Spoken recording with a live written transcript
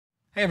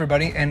Hey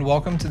everybody, and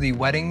welcome to the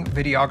Wedding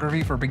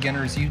Videography for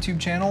Beginners YouTube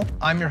channel.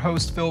 I'm your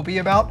host, Phil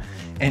Beabout,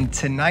 and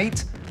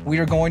tonight we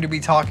are going to be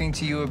talking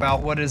to you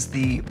about what is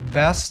the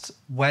best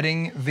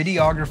wedding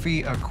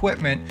videography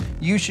equipment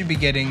you should be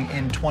getting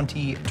in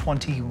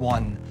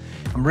 2021.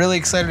 I'm really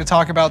excited to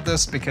talk about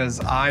this because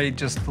I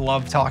just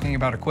love talking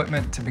about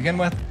equipment to begin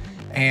with,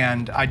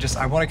 and I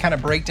want to kind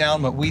of break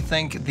down what we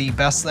think the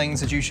best things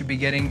that you should be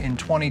getting in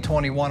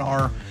 2021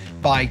 are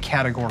by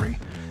category.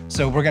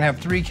 So we're gonna have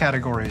three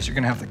categories. You're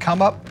gonna have the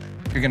come up,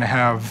 you're gonna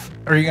have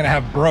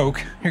broke,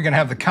 you're gonna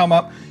have the come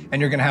up, and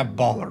you're gonna have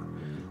baller.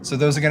 So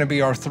those are gonna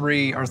be our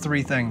three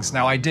things.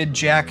 Now I did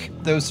jack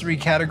those three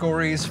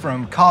categories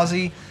from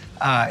Kazi.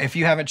 If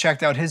you haven't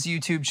checked out his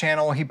YouTube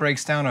channel, he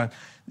breaks down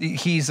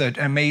he's an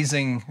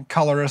amazing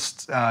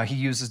colorist. He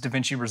uses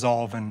DaVinci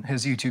Resolve, and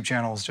his YouTube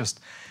channel is just,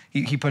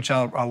 he puts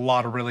out a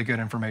lot of really good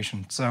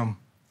information. So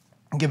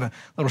I'll give a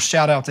little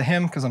shout out to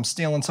him because I'm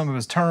stealing some of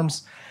his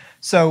terms.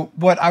 So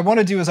what I want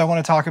to do is I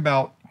want to talk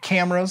about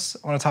cameras,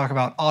 I want to talk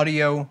about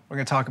audio, we're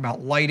going to talk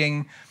about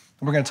lighting,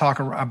 we're going to talk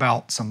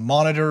about some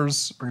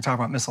monitors, we're going to talk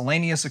about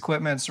miscellaneous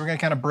equipment. So we're going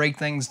to kind of break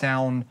things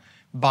down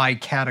by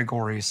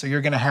category. So we're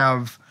going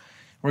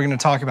to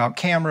talk about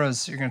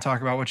cameras, you're going to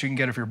talk about what you can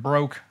get if you're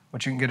broke,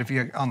 what you can get if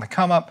you're on the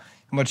come up,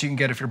 and what you can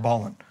get if you're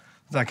balling.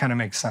 That kind of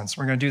makes sense.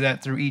 We're going to do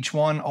that through each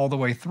one all the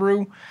way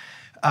through.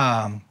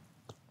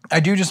 I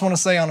do just want to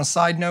say on a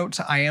side note,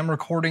 I am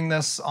recording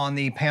this on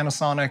the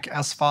Panasonic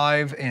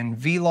S5 in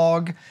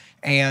Vlog,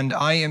 and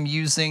I am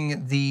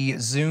using the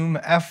Zoom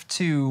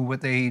F2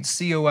 with a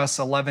COS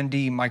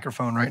 11D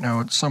microphone right now.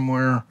 It's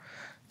somewhere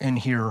in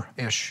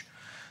here-ish.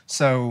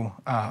 So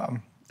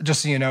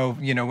just so you know,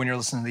 when you're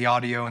listening to the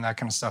audio and that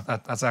kind of stuff,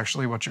 that's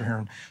actually what you're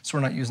hearing. So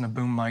we're not using a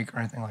boom mic or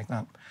anything like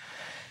that.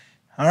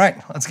 All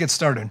right, let's get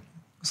started.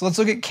 So let's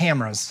look at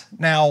cameras.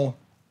 Now,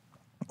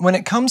 when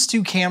it comes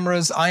to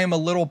cameras, I am a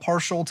little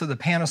partial to the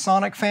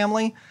Panasonic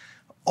family,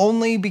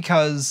 only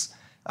because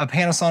a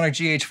Panasonic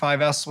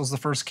GH5S was the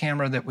first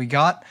camera that we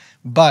got.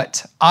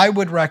 But I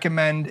would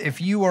recommend,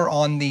 if you are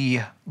on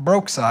the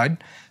broke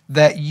side,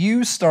 that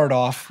you start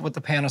off with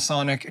the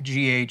Panasonic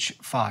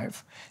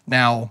GH5.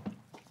 Now,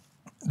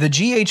 the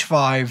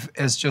GH5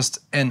 is just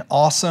an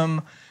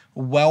awesome,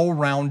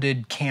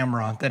 well-rounded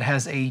camera that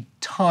has a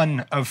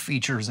ton of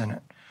features in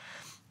it.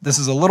 This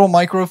is a little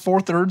micro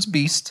 4/3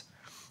 beast.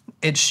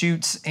 It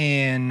shoots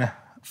in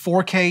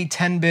 4K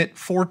 10-bit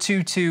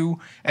 422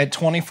 at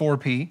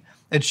 24p.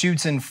 It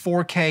shoots in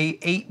 4K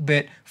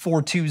 8-bit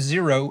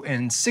 420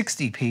 and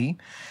 60p.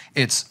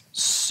 It's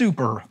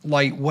super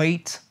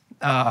lightweight.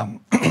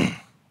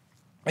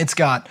 It's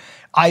got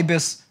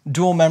IBIS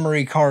dual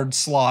memory card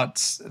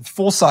slots,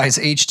 full-size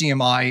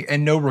HDMI,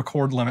 and no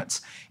record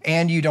limits.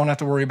 And you don't have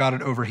to worry about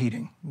it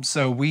overheating.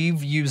 So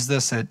we've used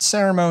this at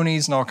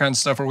ceremonies and all kinds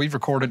of stuff where we've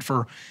recorded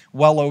for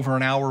well over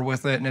an hour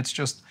with it, and it's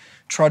just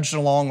trudged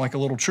along like a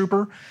little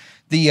trooper.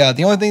 The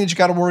only thing that you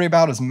got to worry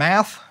about is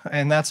math,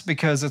 and that's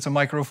because it's a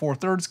micro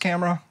 4/3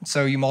 camera,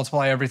 so you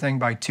multiply everything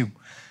by 2.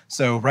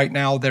 So right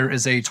now there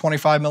is a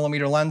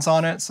 25mm lens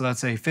on it, so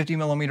that's a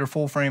 50mm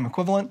full frame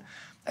equivalent,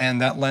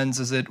 and that lens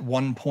is at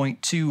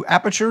 1.2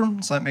 aperture,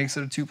 so that makes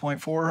it a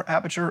 2.4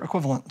 aperture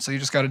equivalent. So you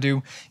just got to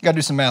do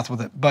some math with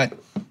it. But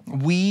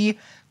we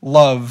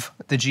love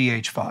the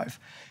GH5.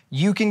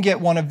 You can get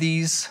one of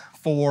these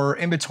for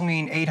in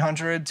between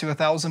 $800 to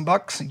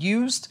 $1,000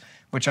 used,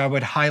 which I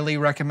would highly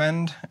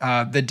recommend.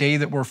 The day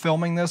that we're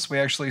filming this, we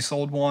actually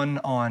sold one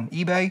on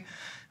eBay.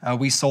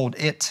 We sold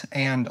it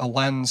and a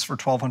lens for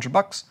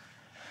 $1,200.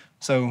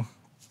 So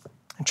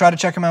try to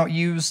check them out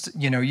used.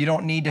 You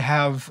don't need to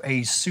have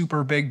a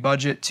super big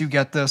budget to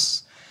get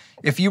this.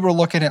 If you were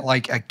looking at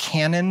like a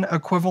Canon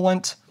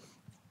equivalent,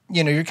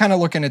 you're kind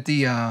of looking at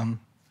the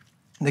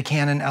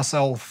Canon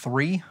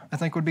SL3, I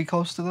think would be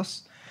close to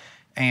this.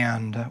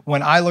 And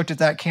when I looked at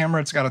that camera,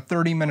 it's got a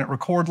 30-minute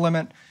record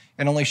limit.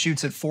 It only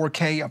shoots at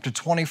 4K up to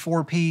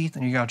 24p,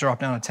 then you got to drop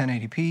down to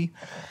 1080p.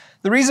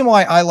 The reason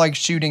why I like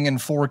shooting in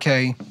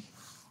 4K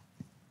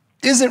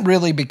isn't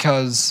really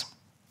because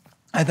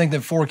I think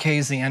that 4K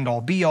is the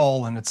end-all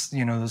be-all and it's,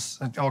 there's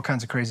all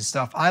kinds of crazy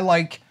stuff. I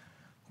like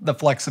the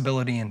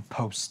flexibility in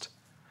post.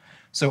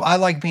 So I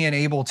like being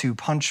able to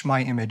punch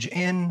my image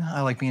in. I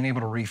like being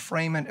able to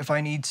reframe it if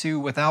I need to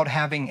without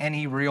having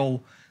any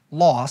real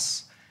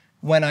loss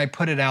when I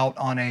put it out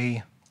on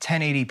a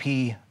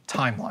 1080p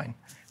timeline.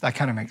 That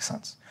kind of makes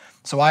sense.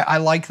 So I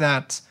like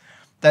that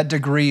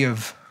degree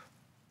of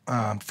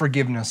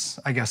forgiveness,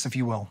 I guess, if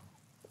you will.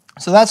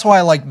 So that's why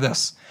I like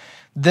this.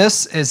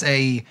 This is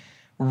a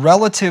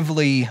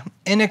relatively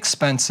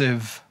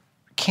inexpensive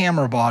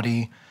camera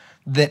body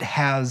that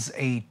has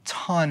a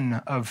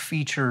ton of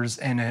features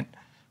in it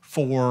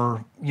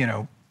for,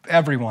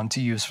 everyone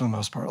to use for the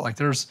most part. Like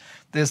there's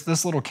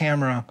this little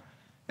camera,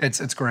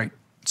 it's great.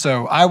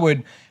 So I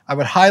would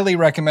highly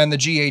recommend the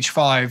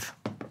GH5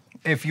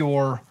 if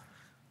you're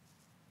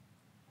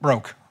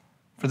broke,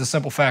 for the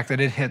simple fact that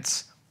it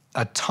hits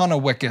a ton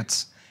of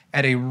wickets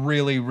at a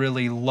really,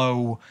 really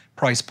low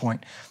price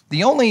point.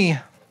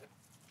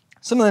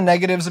 Some of the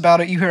negatives about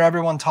it, you hear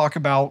everyone talk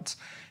about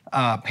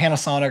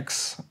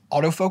Panasonic's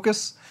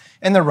autofocus.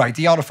 And they're right,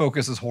 the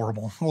autofocus is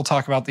horrible. We'll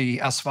talk about the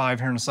S5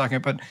 here in a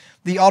second, but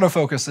the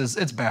autofocus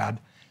it's bad.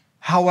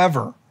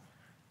 However,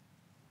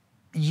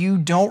 you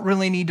don't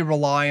really need to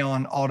rely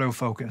on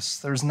autofocus.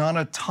 There's not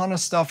a ton of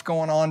stuff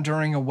going on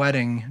during a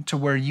wedding to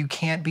where you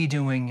can't be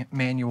doing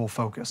manual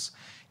focus.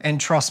 And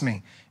trust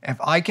me, if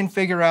I can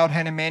figure out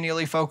how to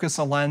manually focus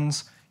a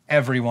lens,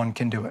 everyone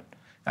can do it.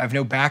 I have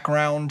no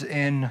background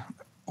in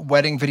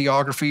wedding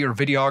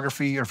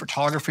videography or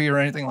photography or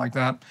anything like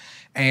that.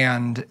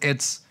 And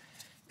it's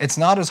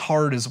not as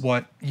hard as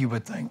what you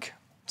would think.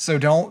 So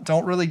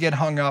don't really get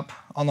hung up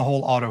on the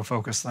whole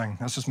autofocus thing.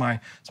 That's just my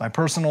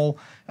personal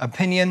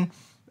opinion.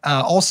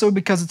 Also,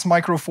 because it's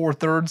micro four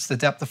thirds, the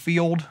depth of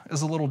field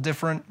is a little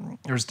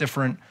different. There's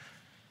different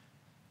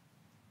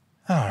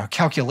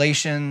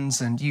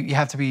calculations, and you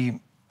have to be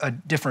a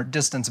different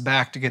distance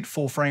back to get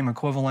full frame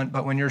equivalent.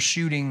 But when you're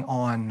shooting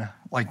on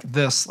like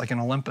this, like an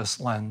Olympus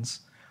lens,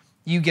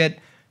 you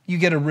get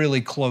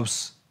really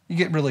close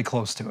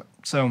to it.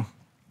 So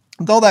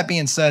with all that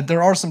being said,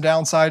 there are some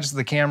downsides to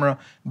the camera,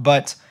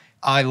 but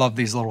I love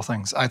these little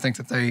things. I think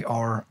that they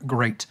are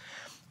great.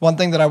 One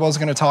thing that I was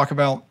going to talk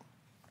about,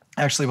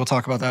 actually we'll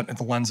talk about that at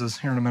the lenses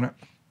here in a minute.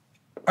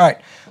 All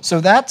right, so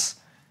that's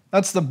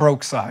the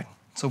broke side.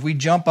 So if we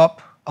jump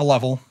up a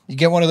level, you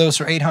get one of those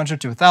for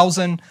 800 to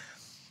 1,000.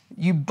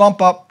 You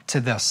bump up to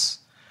this.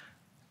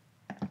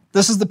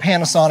 This is the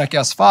Panasonic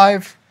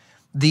S5.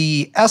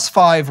 The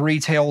S5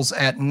 retails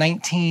at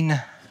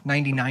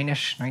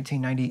 $1999-ish,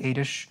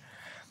 $1998-ish.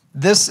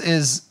 This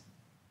is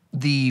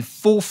the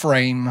full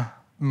frame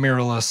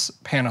mirrorless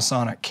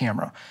Panasonic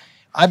camera.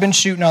 I've been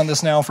shooting on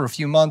this now for a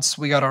few months.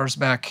 We got ours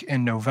back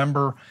in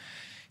November,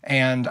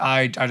 and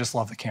I just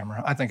love the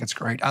camera. I think it's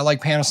great. I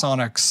like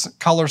Panasonic's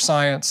color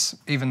science,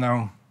 even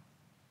though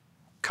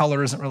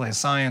color isn't really a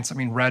science. I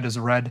mean, red is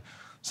a red.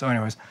 So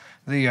anyways,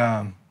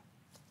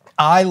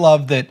 I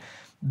love that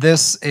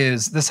this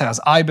has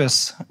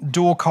IBIS,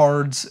 dual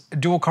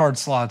card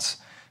slots,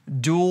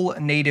 dual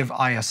native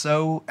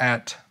ISO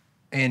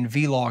in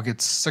Vlog,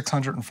 it's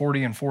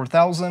 640 and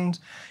 4,000.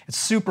 It's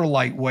super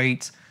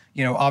lightweight.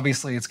 You know,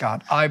 obviously it's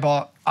got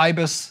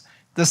IBIS.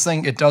 This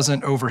thing, it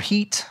doesn't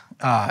overheat.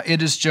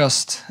 It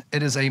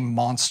is a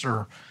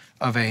monster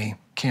of a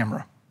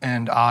camera,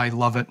 and I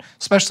love it,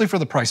 especially for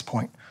the price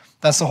point.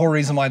 That's the whole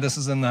reason why this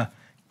is in the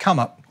come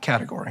up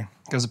category,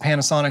 because the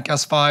Panasonic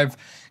S5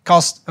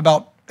 costs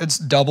it's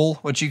double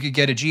what you could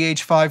get a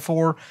GH5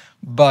 for,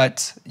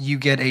 but you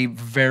get a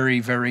very,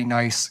 very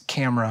nice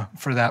camera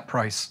for that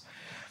price.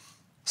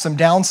 Some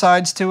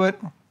downsides to it.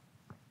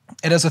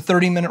 It has a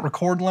 30-minute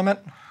record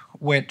limit,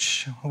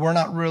 which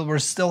we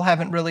still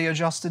haven't really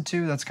adjusted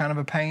to. That's kind of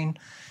a pain.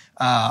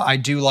 I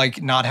do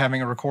like not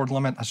having a record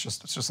limit. It's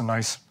just a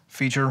nice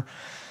feature.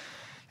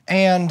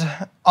 And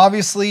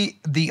obviously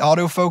the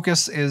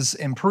autofocus is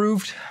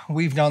improved.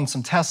 We've done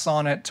some tests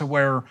on it to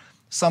where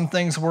some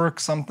things work,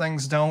 some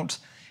things don't.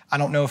 I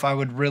don't know if I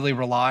would really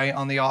rely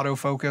on the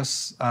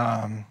autofocus.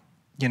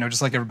 You know,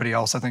 just like everybody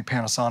else, I think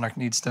Panasonic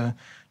needs to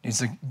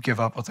give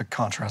up with the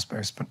contrast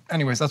base. But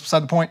anyways, that's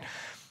beside the point.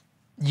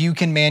 You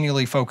can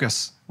manually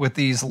focus with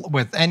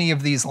any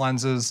of these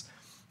lenses.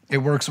 It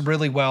works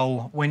really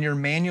well. When you're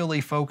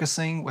manually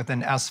focusing with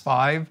an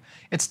S5,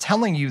 it's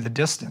telling you the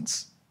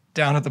distance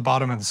down at the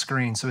bottom of the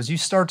screen. So as you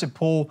start to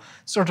pull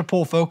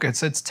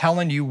focus, it's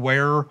telling you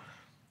where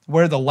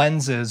the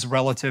lens is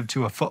relative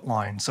to a foot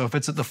line. So if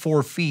it's at the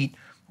 4 feet,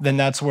 then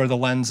that's where the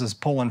lens is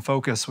pulling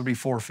focus, would be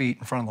 4 feet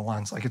in front of the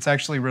lens. Like, it's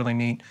actually really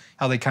neat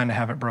how they kind of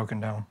have it broken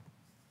down.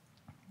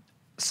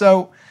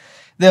 So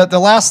the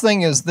last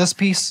thing is this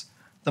piece,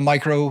 the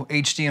micro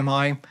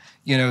HDMI.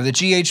 You know, the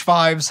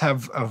GH5s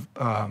have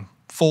a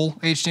full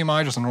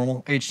HDMI, just a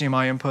normal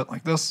HDMI input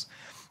like this.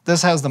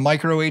 This has the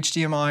micro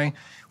HDMI,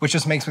 which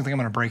just makes me think I'm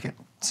gonna break it.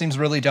 It seems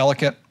really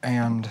delicate,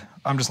 and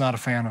I'm just not a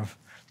fan of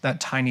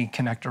that tiny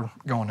connector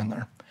going in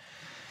there.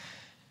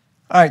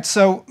 All right,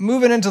 so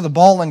moving into the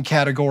ballin'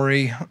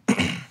 category,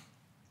 this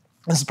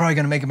is probably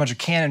gonna make a bunch of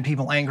Canon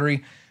people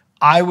angry.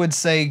 I would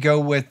say go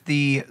with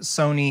the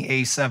Sony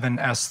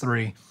a7S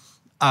III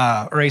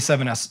or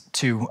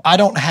a7S II. I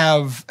don't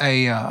have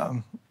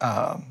a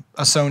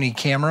Sony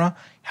camera.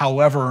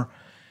 However,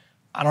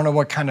 I don't know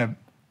what kind of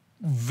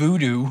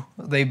voodoo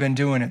they've been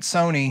doing at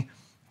Sony,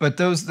 but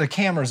the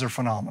cameras are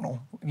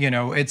phenomenal. You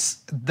know,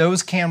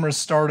 those cameras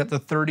start at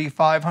the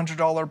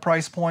 $3,500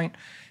 price point,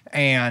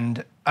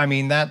 and I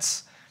mean,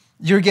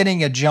 you're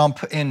getting a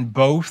jump in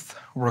both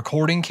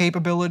recording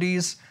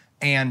capabilities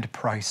and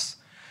price.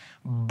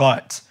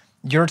 But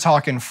you're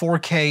talking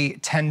 4K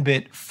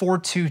 10-bit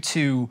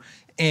 422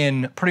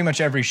 in pretty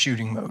much every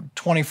shooting mode,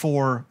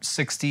 24,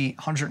 60,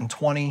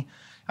 120.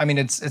 I mean,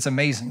 it's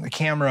amazing. The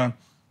camera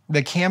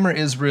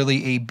is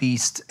really a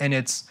beast, and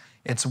it's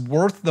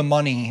worth the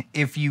money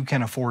if you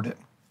can afford it.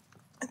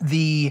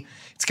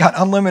 It's got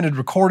unlimited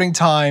recording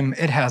time.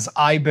 It has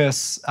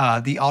IBIS.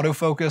 The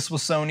autofocus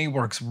with Sony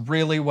works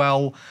really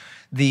well.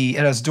 It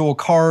has dual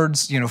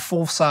cards, you know,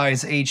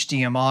 full-size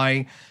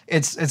HDMI.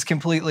 It's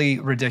completely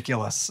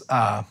ridiculous.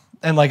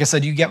 And like I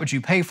said, you get what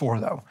you pay for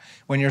though.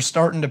 When you're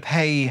starting to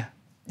pay,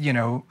 you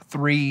know,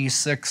 $3,000,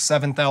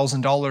 $6,000,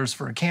 $7,000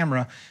 for a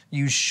camera,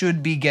 you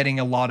should be getting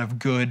a lot of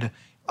good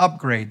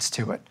upgrades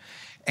to it.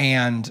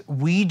 And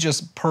we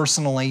just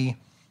personally,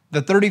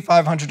 the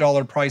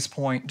 $3,500 price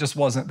point just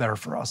wasn't there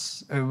for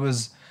us. It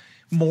was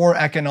more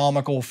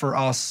economical for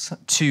us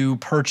to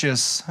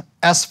purchase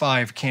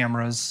S5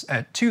 cameras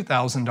at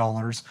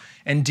 $2,000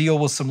 and deal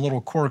with some little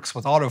quirks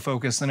with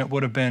autofocus than it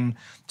would have been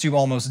to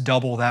almost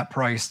double that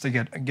price to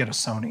get a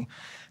Sony.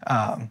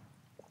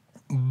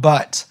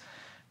 But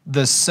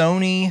the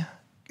Sony,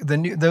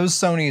 those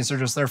Sonys are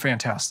just, they're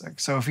fantastic.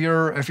 So if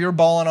you're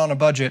balling on a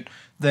budget,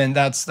 then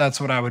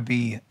that's what I would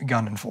be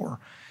gunning for.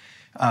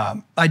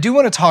 I do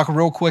want to talk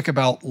real quick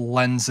about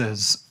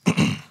lenses.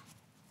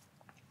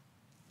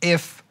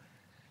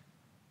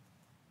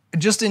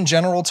 Just in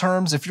general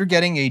terms, if you're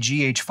getting a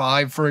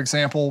GH5, for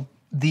example,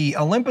 the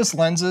Olympus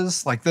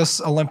lenses, like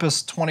this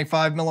Olympus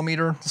 25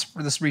 millimeter,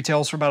 this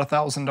retails for about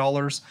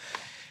 $1,000.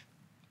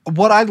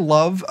 What I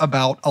love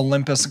about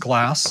Olympus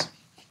glass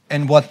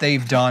and what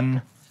they've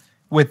done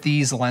with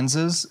these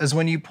lenses is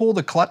when you pull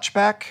the clutch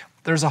back,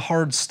 there's a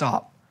hard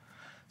stop.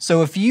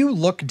 So if you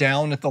look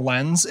down at the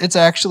lens, it's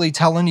actually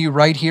telling you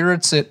right here,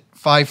 it's at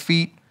 5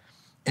 feet,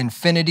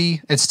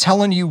 infinity. It's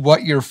telling you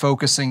what you're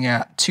focusing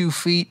at, 2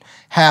 feet,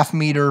 half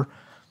meter,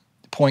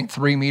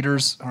 0.3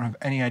 meters. I don't have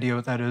any idea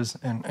what that is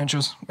in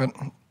inches, but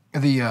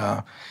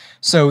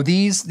so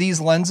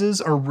these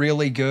lenses are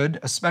really good,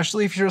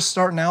 especially if you're just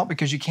starting out,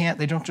 because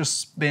they don't just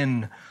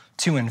spin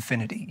to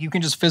infinity. You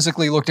can just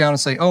physically look down and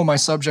say, oh, my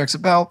subject's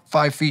about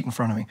 5 feet in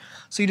front of me.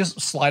 So you just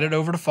slide it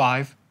over to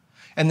 5,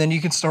 and then you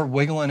can start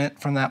wiggling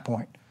it from that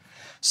point.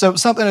 So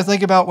something to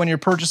think about when you're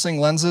purchasing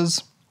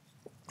lenses.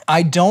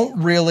 I didn't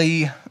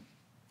really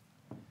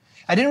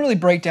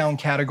break down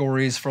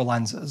categories for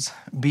lenses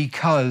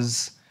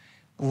because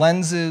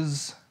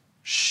lenses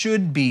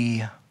should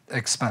be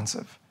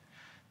expensive.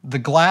 The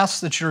glass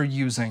that you're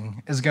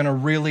using is going to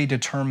really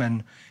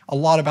determine a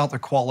lot about the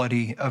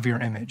quality of your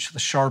image, the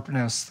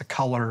sharpness, the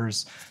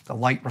colors, the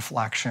light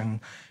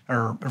reflection,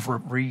 or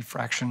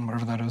refraction,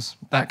 whatever that is,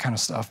 that kind of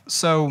stuff.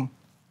 So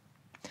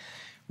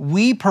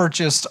we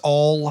purchased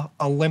all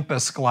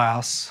Olympus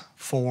glass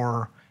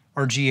for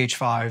our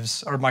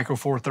GH5s, our Micro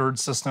Four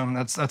Thirds system.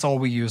 That's all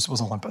we used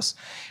was Olympus.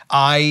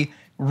 I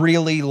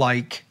really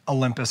like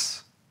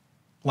Olympus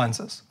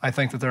lenses. I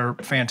think that they're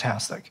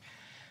fantastic.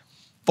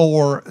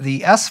 For the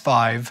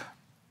S5,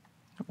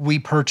 we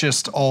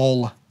purchased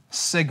all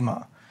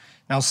Sigma.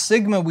 Now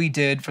Sigma we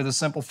did for the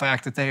simple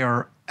fact that they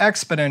are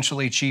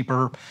exponentially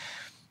cheaper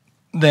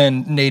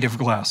than native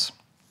glass.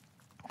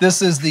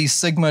 This is the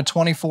Sigma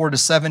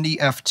 24-70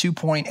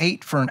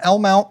 f2.8 for an L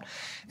mount,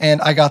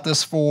 and I got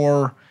this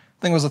for,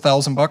 I think it was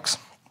 $1,000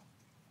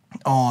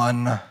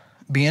 on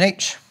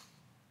B&H.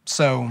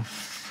 So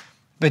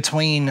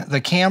between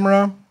the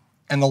camera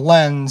and the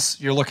lens,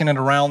 you're looking at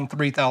around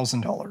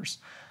 $3,000.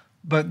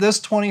 But this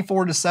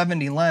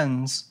 24-70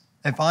 lens,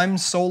 if I'm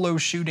solo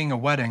shooting a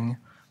wedding,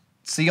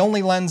 it's the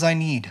only lens I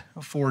need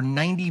for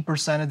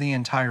 90% of the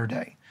entire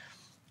day.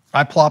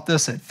 I plop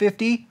this at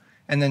 50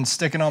 and then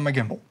stick it on my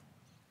gimbal.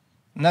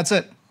 And that's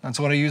it. That's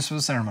what I use for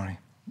the ceremony.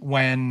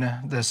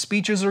 When the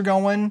speeches are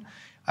going,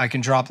 I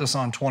can drop this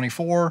on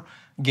 24,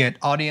 get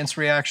audience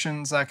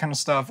reactions, that kind of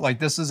stuff. Like,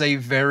 this is a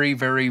very,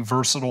 very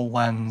versatile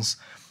lens.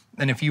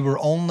 And if you were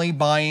only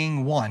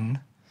buying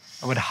one,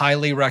 I would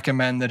highly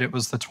recommend that it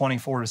was the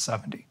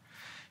 24-70.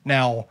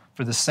 Now,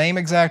 for the same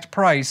exact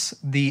price,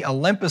 the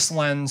Olympus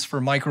lens for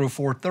Micro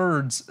Four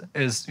Thirds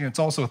is, it's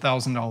also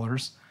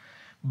 $1,000,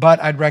 but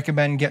I'd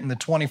recommend getting the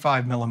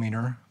 25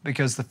 millimeter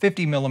because the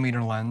 50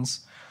 millimeter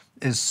lens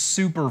is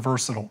super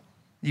versatile.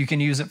 You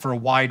can use it for a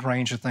wide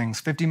range of things.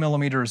 50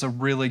 millimeter is a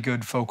really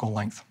good focal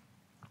length.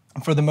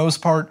 For the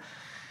most part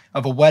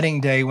of a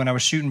wedding day, when I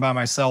was shooting by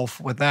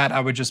myself with that, I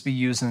would just be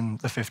using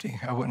the 50.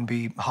 I wouldn't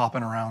be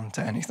hopping around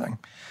to anything.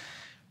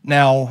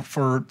 Now,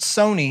 for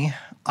Sony,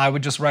 I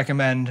would just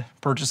recommend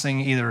purchasing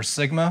either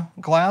Sigma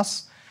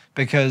glass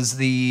because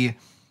the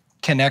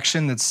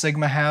connection that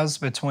Sigma has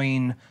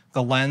between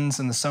the lens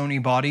and the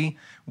Sony body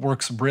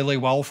works really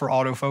well for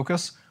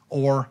autofocus,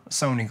 or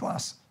Sony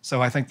glass.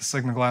 So I think the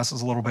Sigma glass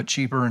is a little bit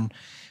cheaper, and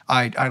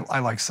I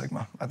like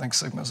Sigma. I think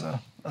Sigma's a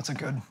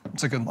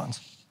good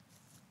lens.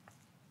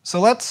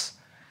 So let's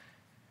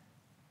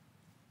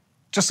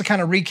just to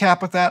kind of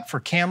recap with that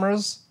for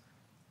cameras.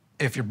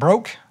 If you're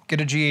broke, get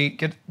the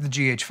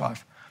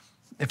GH5.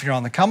 If you're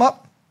on the come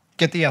up,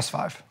 get the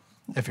S5.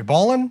 If you're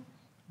balling,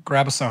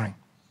 grab a Sony.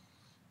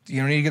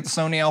 You don't need to get the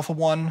Sony Alpha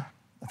 1.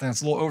 I think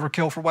it's a little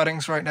overkill for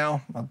weddings right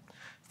now. I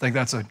think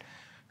that's a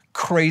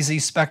crazy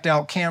spec'd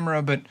out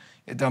camera, but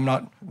I'm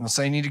not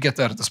saying you need to get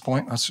that at this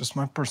point. That's just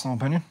my personal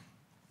opinion.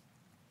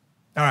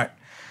 All right,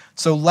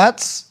 so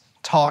let's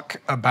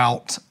talk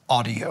about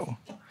audio.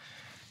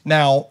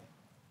 Now,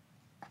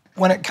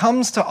 when it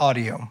comes to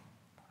audio,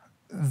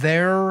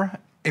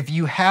 if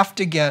you have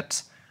to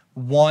get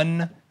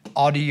one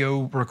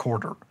audio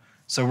recorder,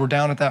 so we're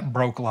down at that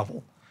broke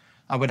level,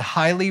 I would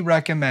highly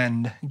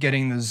recommend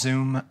getting the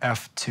Zoom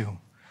F2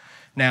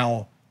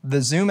 Now,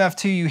 the Zoom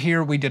F2 you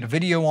hear, we did a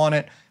video on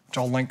it, which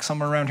I'll link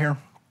somewhere around here.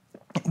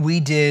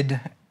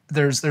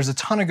 There's a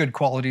ton of good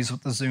qualities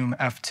with the Zoom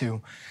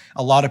F2.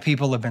 A lot of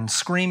people have been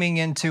screaming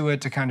into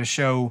it to kind of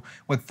show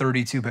what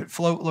 32-bit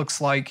float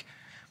looks like.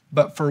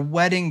 But for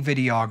wedding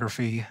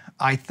videography,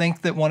 I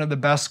think that one of the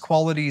best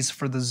qualities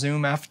for the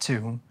Zoom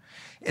F2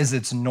 is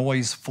its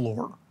noise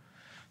floor.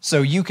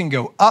 So you can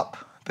go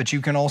up, but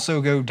you can also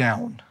go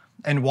down.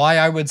 And why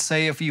I would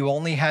say if you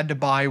only had to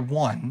buy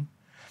one,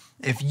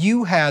 if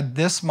you had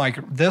this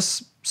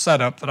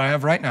setup that I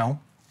have right now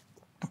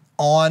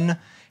on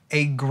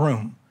a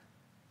groom,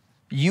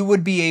 you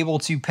would be able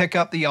to pick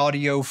up the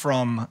audio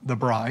from the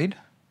bride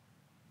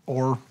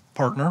or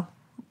partner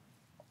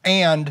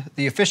and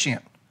the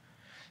officiant.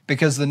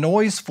 Because the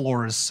noise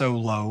floor is so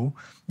low,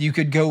 you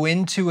could go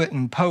into it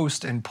in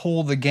post and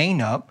pull the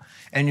gain up,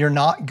 and you're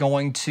not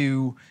going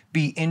to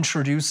be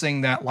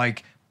introducing that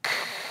like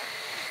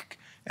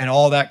and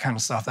all that kind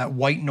of stuff, that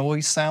white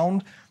noise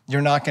sound.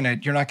 You're not gonna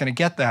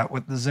get that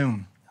with the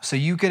Zoom. So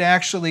you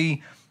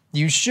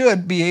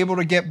should be able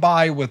to get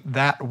by with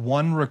that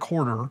one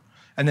recorder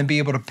and then be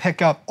able to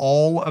pick up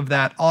all of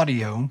that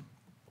audio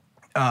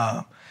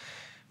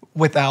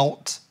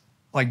without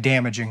like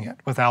damaging it,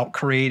 without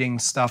creating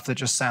stuff that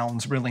just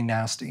sounds really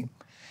nasty.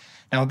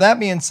 Now, with that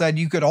being said,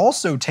 you could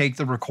also take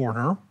the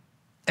recorder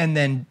and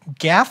then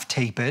gaff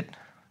tape it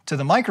to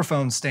the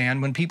microphone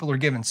stand when people are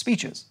giving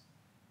speeches.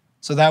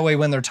 So that way,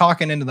 when they're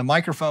talking into the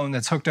microphone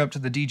that's hooked up to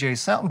the DJ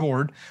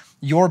soundboard,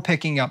 you're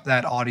picking up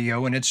that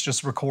audio and it's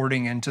just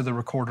recording into the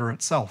recorder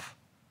itself.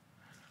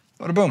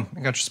 Bada boom,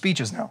 you got your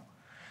speeches now.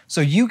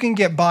 So you can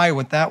get by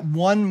with that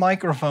one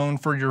microphone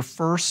for your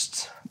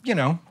first,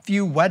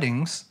 few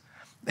weddings,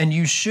 and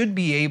you should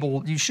be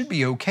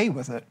okay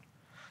with it.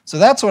 So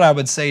that's what I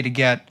would say to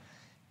get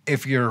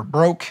if you're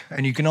broke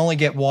and you can only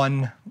get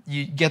one.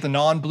 You get the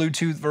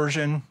non-Bluetooth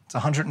version. It's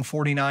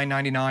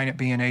 $149.99 at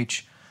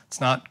B&H. It's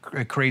not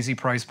a crazy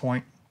price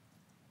point.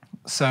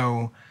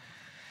 So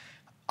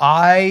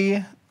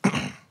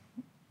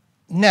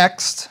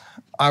next,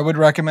 I would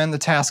recommend the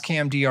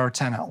Tascam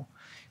DR10L.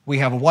 We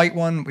have a white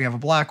one, we have a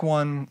black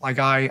one. Like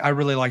I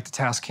really like the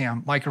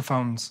Tascam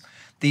microphones.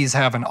 These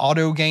have an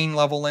auto gain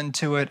level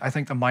into it. I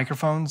think the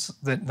microphone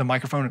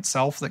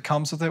itself that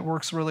comes with it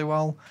works really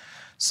well.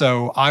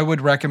 So I would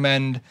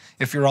recommend,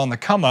 if you're on the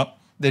come up,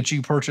 that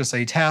you purchase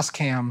a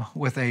Tascam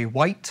with a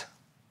white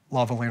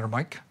lavalier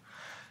mic,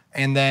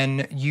 and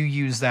then you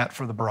use that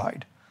for the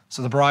bride.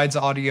 So the bride's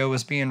audio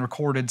is being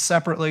recorded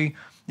separately.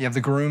 You have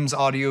the groom's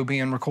audio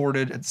being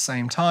recorded at the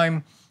same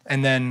time.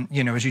 And then,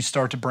 as you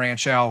start to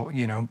branch out,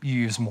 you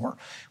use more.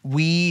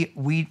 We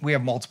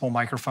have multiple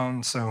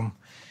microphones, so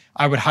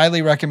I would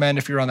highly recommend,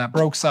 if you're on that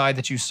broke side,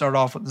 that you start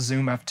off with the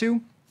Zoom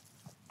F2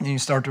 and you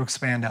start to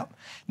expand up.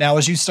 Now,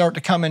 as you start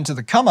to come into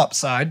the come up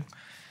side,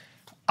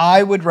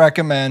 I would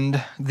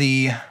recommend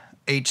the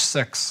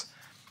H6.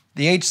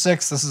 The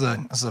H6, this is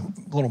a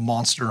little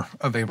monster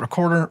of a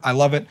recorder. I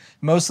love it.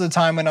 Most of the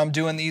time when I'm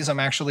doing these, I'm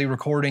actually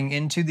recording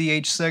into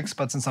the H6,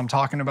 but since I'm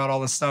talking about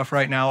all this stuff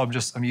right now,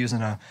 I'm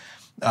using a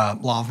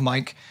lav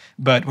mic.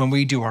 But when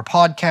we do our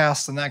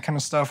podcasts and that kind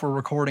of stuff, we're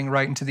recording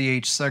right into the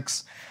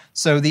H6.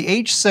 So the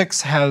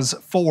H6 has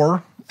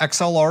 4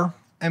 XLR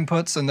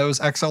inputs, and those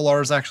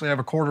XLRs actually have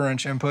a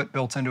 1/4-inch input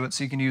built into it,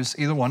 so you can use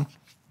either one.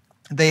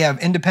 They have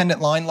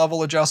independent line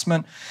level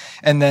adjustment,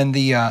 and then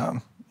the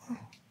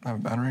I have a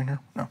battery in here?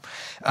 No.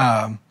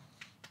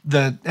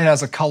 It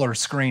has a color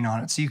screen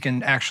on it, so you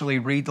can actually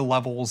read the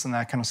levels and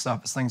that kind of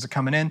stuff as things are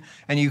coming in,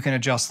 and you can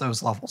adjust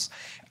those levels.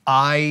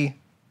 I've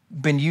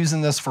been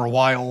using this for a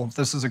while.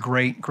 This is a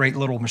great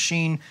little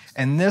machine,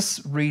 and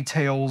this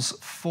retails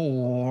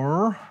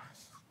for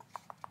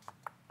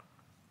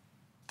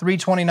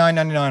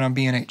 $329.99 on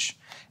B&H.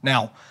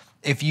 Now,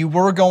 if you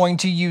were going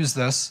to use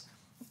this,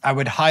 I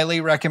would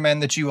highly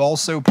recommend that you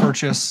also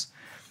purchase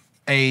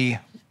a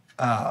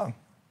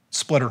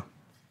splitter.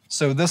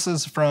 So this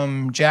is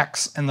from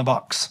Jack's in the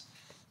Box.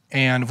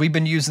 And we've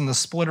been using the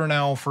splitter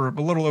now for a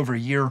little over a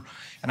year,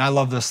 and I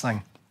love this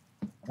thing.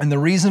 And the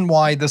reason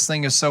why this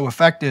thing is so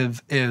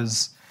effective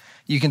is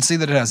you can see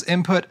that it has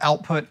input,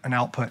 output, and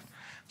output.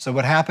 So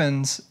what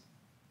happens,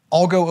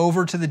 I'll go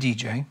over to the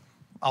DJ.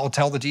 I'll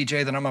tell the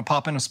DJ that I'm gonna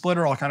pop in a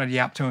splitter. I'll kind of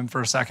yap to him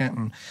for a second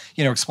and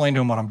explain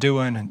to him what I'm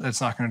doing, and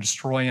it's not gonna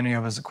destroy any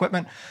of his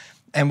equipment.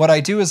 And what I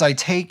do is I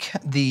take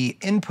the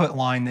input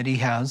line that he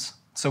has,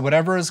 so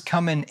whatever is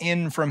coming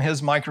in from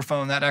his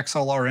microphone, that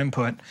XLR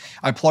input,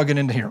 I plug it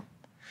into here.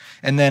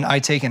 And then I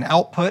take an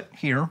output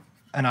here,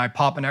 and I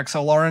pop an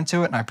XLR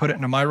into it, and I put it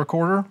into my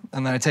recorder,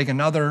 and then I take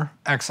another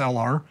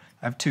XLR,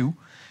 I have 2,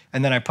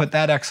 and then I put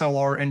that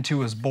XLR into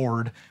his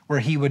board where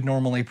he would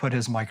normally put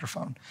his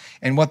microphone.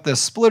 And what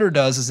this splitter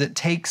does is it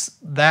takes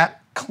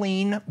that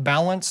clean,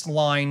 balanced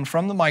line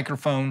from the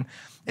microphone,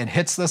 it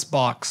hits this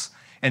box,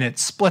 and it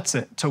splits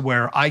it to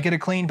where I get a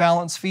clean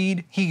balance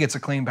feed, he gets a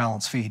clean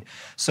balance feed.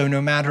 So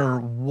no matter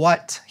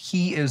what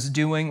he is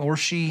doing or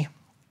she,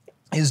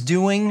 is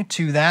doing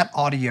to that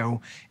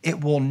audio,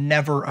 it will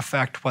never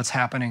affect what's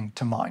happening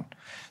to mine.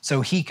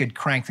 So he could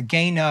crank the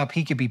gain up,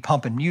 he could be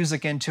pumping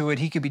music into it,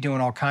 he could be doing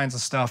all kinds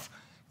of stuff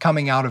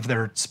coming out of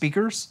their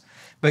speakers,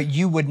 but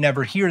you would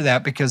never hear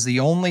that because the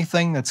only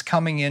thing that's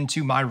coming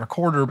into my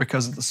recorder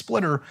because of the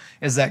splitter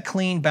is that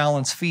clean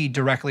balanced feed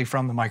directly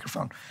from the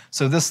microphone.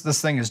 So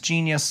this thing is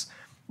genius.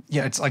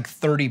 Yeah, it's like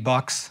 30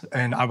 bucks,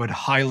 and I would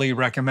highly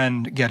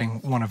recommend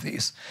getting one of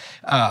these.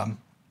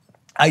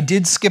 I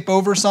did skip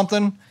over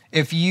something.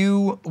 If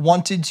you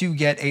wanted to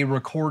get a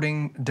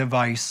recording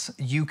device,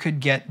 you could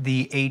get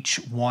the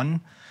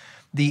H1,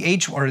 the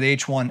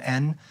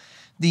H1N.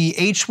 The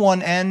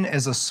H1N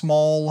is a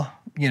small,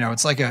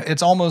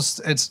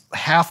 it's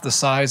half the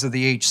size of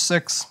the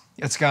H6.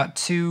 It's got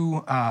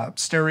two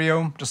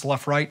stereo, just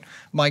left-right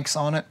mics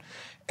on it,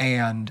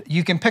 and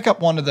you can pick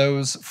up one of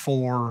those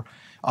for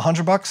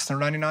 $100. They're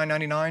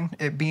 $99.99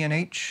 at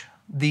B&H.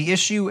 The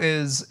issue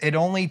is it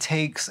only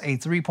takes a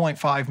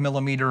 3.5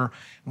 millimeter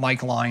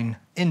mic line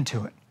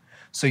into it.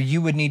 So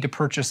you would need to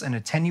purchase an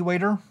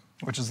attenuator,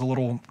 which is a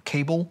little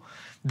cable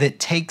that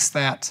takes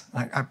that,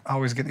 I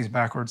always get these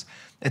backwards,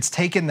 it's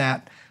taken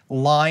that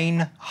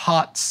line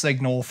hot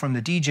signal from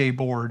the DJ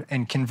board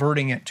and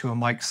converting it to a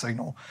mic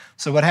signal.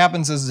 So what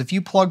happens is if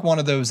you plug one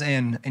of those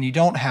in and you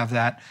don't have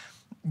that,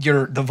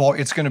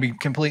 it's going to be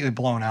completely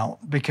blown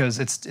out because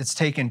it's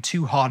taken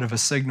too hot of a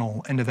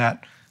signal into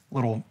that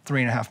little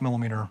 3.5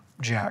 millimeter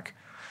jack.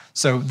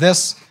 So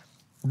this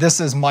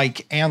is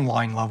mic and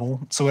line level,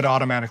 so it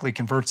automatically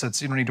converts it.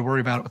 So you don't need to worry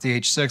about it with the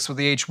H6. With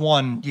the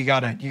H1, you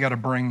gotta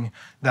bring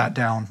that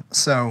down.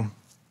 So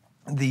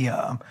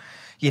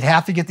you'd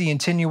have to get the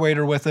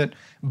attenuator with it,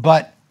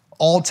 but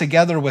all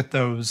together with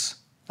those,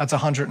 that's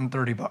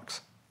 130 bucks.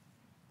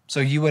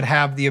 So you would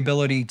have the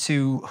ability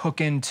to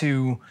hook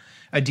into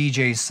a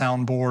DJ's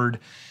soundboard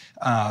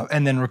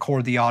and then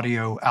record the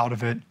audio out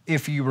of it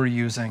if you were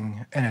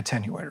using an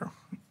attenuator.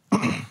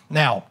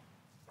 Now,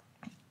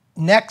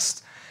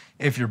 next,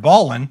 if you're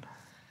balling,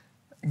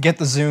 get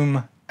the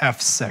Zoom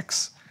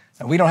F6.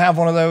 Now, we don't have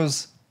one of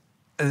those.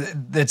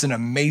 It's an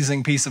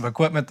amazing piece of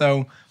equipment,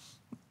 though.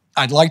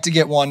 I'd like to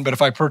get one, but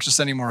if I purchase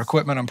any more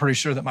equipment, I'm pretty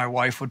sure that my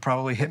wife would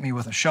probably hit me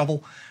with a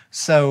shovel.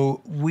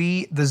 So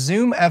the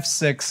Zoom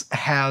F6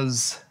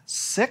 has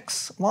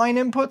 6 line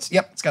inputs.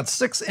 Yep, it's got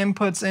 6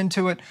 inputs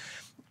into it.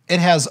 It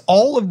has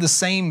all of the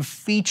same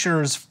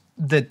features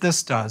that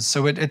this does.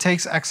 So it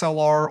takes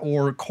XLR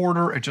or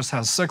quarter. It just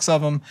has 6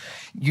 of them.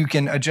 You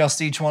can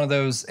adjust each one of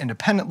those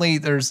independently.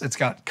 It's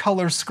got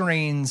color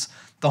screens,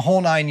 the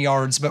whole 9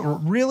 yards. But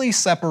what really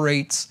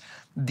separates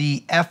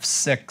the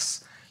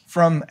F6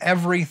 from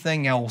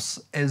everything else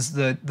is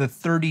the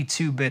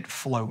 32-bit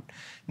float.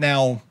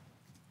 Now,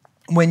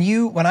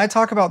 when I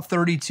talk about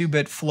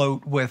 32-bit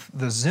float with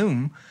the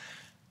Zoom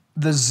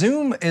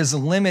is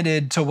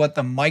limited to what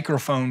the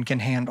microphone can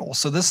handle.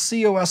 So this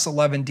COS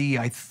 11D,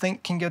 I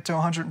think, can get to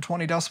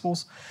 120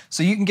 decibels.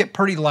 So you can get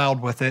pretty loud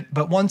with it,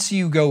 but once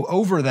you go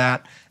over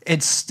that,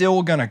 it's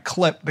still gonna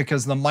clip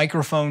because the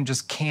microphone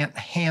just can't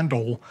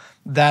handle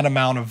that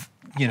amount of,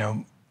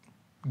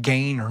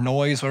 gain or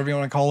noise, whatever you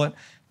wanna call it,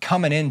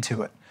 coming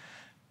into it.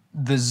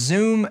 The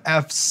Zoom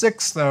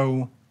F6,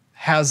 though,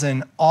 has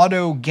an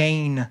auto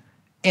gain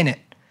in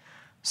it.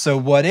 So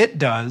what it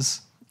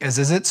does is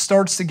as it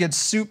starts to get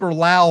super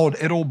loud,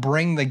 it'll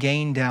bring the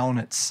gain down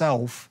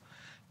itself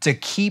to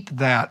keep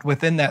that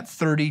within that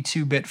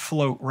 32-bit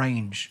float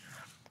range.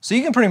 So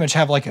you can pretty much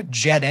have like a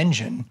jet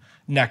engine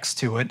next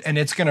to it, and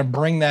it's gonna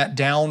bring that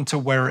down to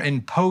where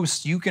in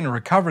post you can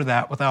recover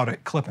that without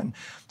it clipping.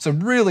 It's a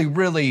really,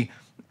 really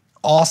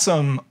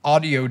awesome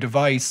audio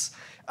device.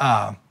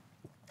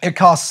 It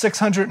costs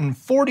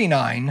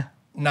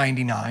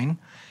 $649.99,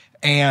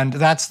 and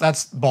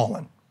that's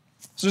ballin'.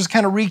 So just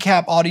kind of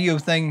recap audio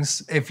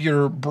things. If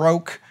you're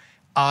broke,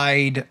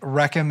 I'd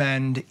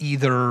recommend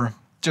either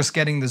just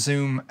getting the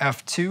Zoom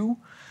F2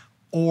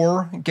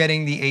 or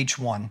getting the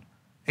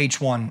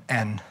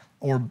H1N,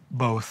 or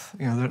both.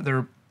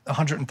 They're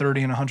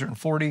 130 and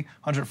 140,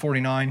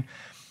 149.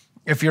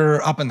 If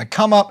you're up in the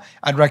come up,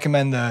 I'd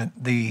recommend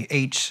the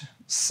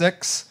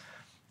H6.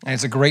 And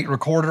it's a great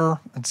recorder.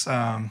 It's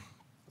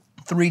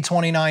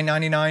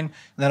 $329.99.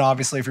 Then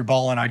obviously, if you're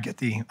balling, I'd get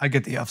the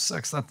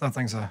F6. That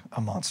thing's a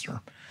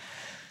monster.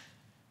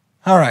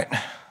 All right,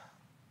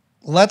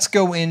 let's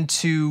go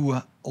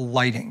into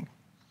lighting.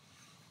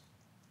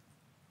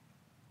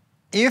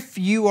 If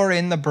you are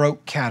in the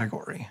broke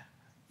category,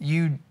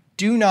 you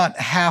do not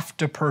have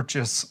to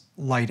purchase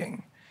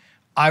lighting.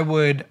 I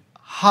would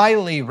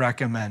highly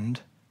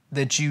recommend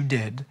that you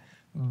did,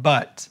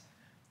 but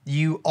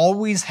you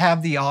always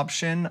have the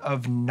option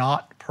of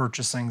not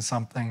purchasing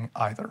something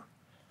either.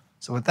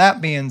 So with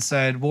that being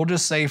said, we'll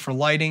just say for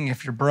lighting,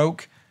 if you're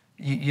broke,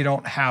 you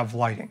don't have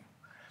lighting.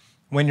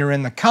 When you're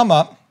in the come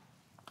up,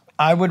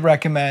 I would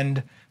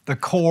recommend the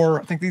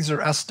Core, I think these are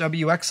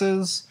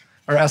SWXs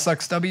or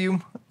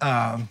SXW.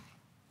 It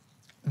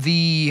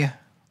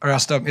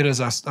is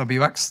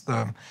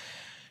SWX.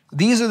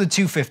 These are the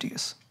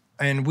 250s.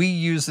 and we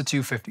use the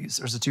 250s.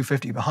 There's a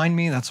 250 behind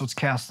me. That's what's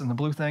cast in the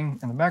blue thing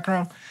in the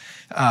background.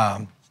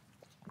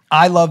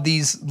 I love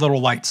these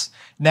little lights.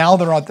 Now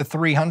they're at the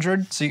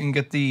 300, so you can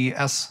get the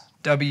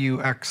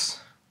SWX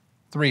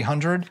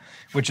 300,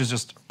 which is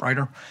just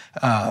brighter.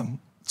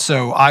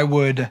 So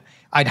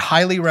I'd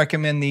highly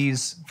recommend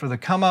these for the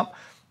come up,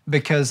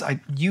 because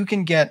you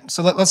can get,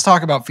 so let's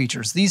talk about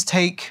features. These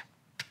take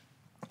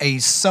a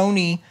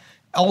Sony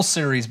L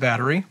series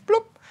battery,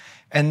 bloop,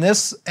 and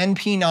this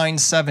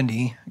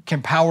NP970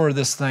 can power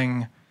this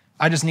thing.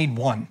 I just need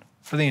one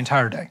for the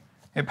entire day.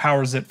 It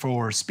powers it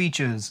for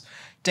speeches,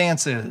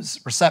 dances,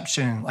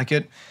 reception, like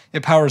it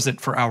powers it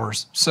for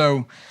hours.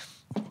 So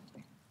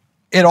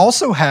it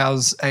also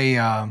has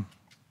a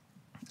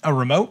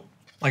remote,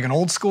 like an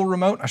old school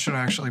remote. I should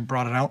have actually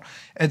brought it out.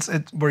 It's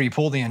where you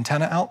pull the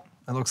antenna out.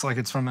 It looks like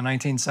it's from the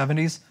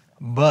 1970s,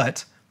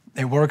 but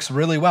it works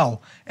really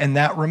well. And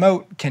that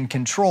remote can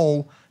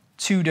control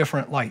 2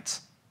 different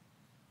lights.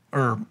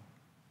 Or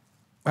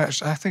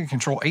actually, I think it can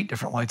control 8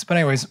 different lights. But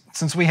anyways,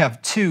 since we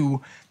have 2,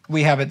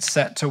 we have it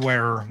set to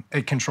where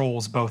it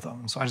controls both of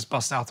them. So I just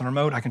bust out the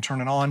remote. I can turn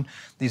it on.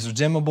 These are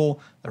dimmable.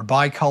 They're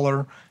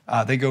bicolor.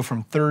 They go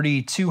from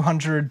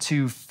 3200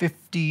 to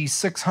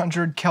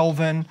 5600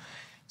 Kelvin.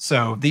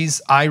 So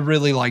these, I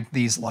really like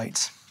these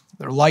lights.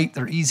 They're light.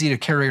 They're easy to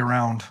carry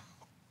around.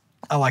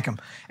 I like them.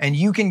 And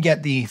you can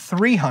get the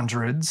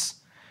 300s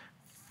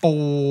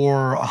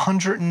for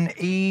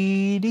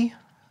 $189,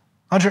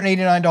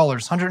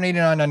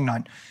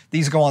 $189.99.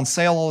 These go on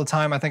sale all the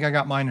time. I think I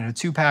got mine in a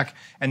 2-pack,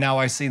 and now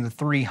I see the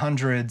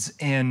 300s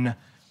in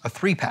a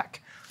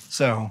 3-pack.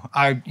 So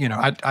I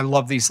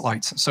love these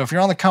lights. So if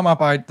you're on the come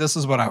up, this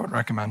is what I would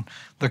recommend: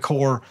 the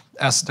Core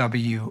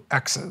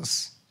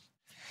SWXs.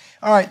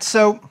 All right,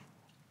 so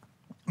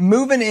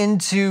moving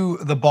into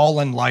the ball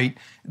and light,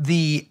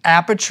 the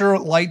Aperture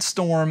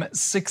Lightstorm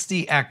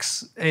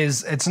 60X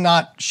it's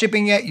not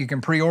shipping yet. You can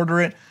pre-order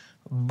it,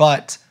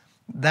 but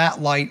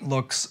that light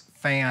looks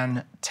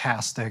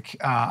fantastic.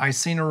 I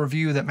seen a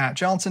review that Matt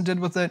Johnson did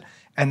with it,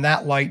 and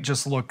that light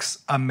just looks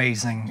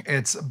amazing.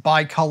 It's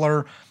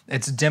bicolor,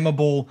 it's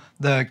dimmable.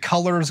 The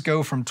colors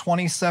go from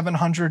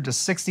 2700 to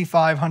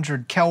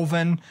 6500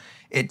 Kelvin.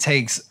 It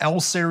takes L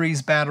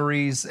series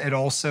batteries. It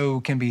also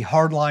can be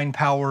hardline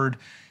powered.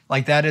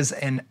 Like, that is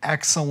an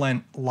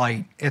excellent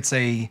light. It's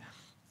a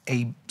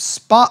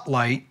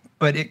spotlight,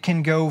 but it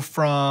can go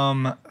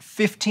from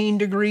 15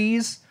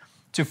 degrees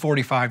to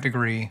 45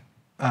 degree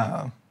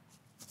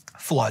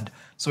flood.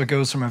 So it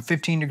goes from a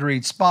 15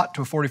 degree spot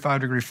to a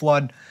 45 degree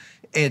flood.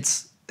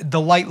 The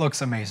light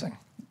looks amazing.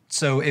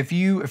 So if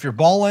you're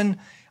balling,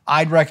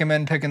 I'd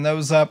recommend picking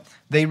those up.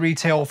 They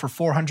retail for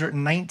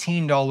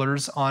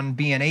 $419 on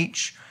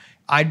B&H.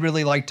 I'd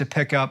really like to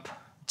pick up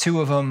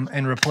 2 of them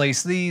and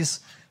replace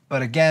these.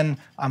 But again,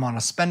 I'm on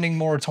a spending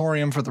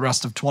moratorium for the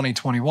rest of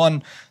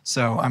 2021,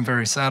 so I'm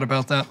very sad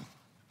about that.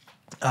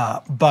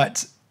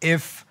 But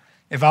if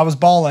I was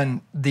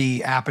balling,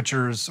 the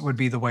Apertures would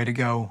be the way to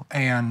go.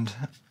 And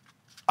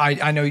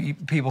I know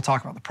people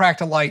talk about the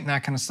Practilite and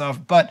that kind of stuff,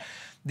 but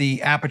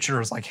the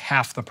Aperture is like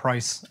half the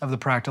price of the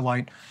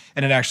Practilite,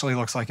 and it actually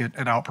looks like it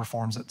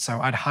outperforms it. So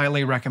I'd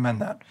highly recommend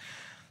that.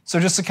 So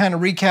just to kind of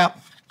recap,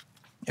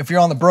 if you're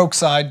on the broke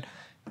side,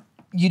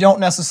 you don't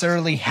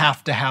necessarily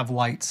have to have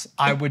lights.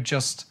 I would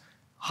just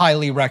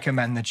highly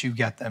recommend that you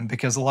get them,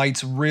 because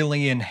lights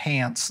really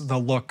enhance the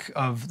look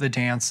of the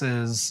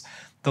dances,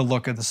 the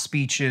look of the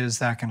speeches,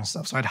 that kind of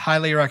stuff. So I'd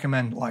highly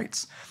recommend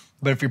lights.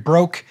 But if you're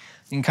broke,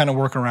 you can kind of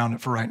work around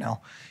it for right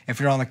now. If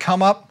you're on the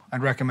come up,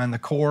 I'd recommend the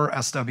Core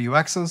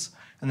SWXs.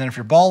 And then if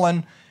you're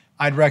balling,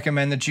 I'd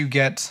recommend that you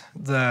get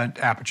the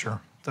Aperture.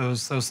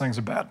 Those things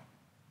are bad.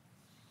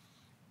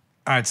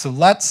 All right, so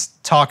let's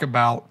talk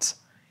about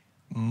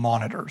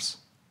monitors.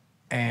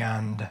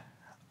 And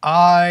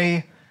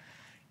I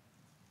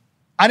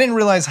didn't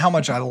realize how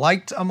much I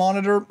liked a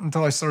monitor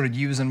until I started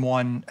using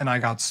one, and I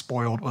got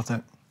spoiled with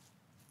it.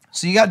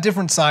 So you got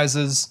different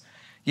sizes,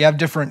 you have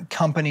different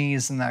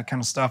companies and that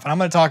kind of stuff. And I'm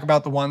going to talk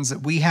about the ones that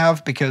we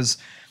have, because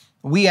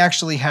we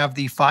actually have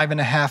the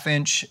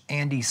 5.5-inch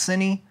Andy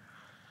Cine,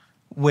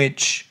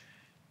 which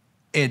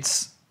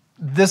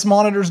this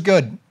monitor's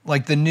good.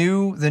 Like the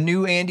new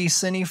Andy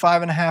Cine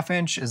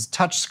 5.5-inch is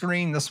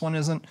touchscreen. This one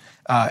isn't.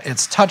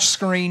 It's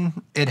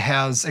touchscreen. It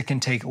can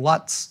take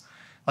LUTs.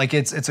 Like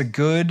it's a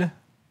good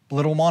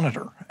little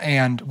monitor.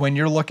 And when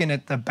you're looking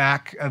at the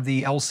back of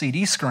the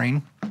LCD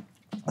screen,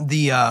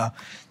 the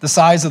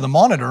size of the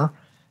monitor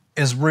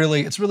is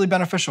really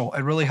beneficial.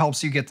 It really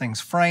helps you get things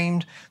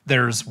framed.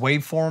 There's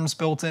waveforms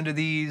built into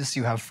these.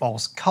 You have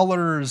false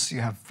colors.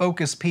 You have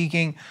focus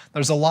peaking.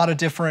 There's a lot of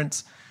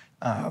different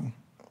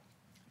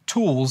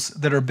tools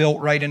that are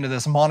built right into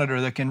this monitor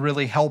that can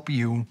really help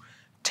you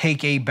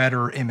take a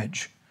better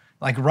image.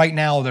 Like right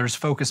now, there's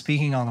focus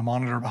peaking on the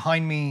monitor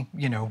behind me.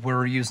 You know,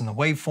 we're using the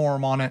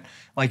waveform on it.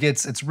 Like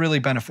it's really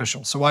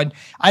beneficial. So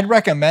I'd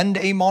recommend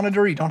a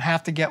monitor. You don't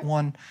have to get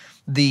one.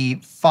 The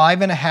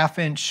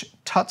 5.5-inch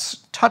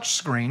touch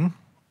screen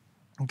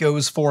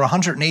goes for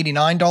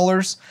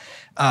 $189.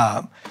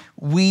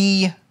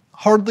 We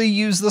hardly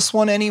use this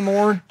one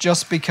anymore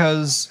just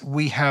because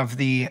we have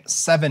the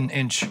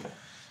 7-inch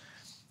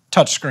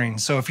touchscreen.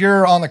 So if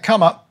you're on the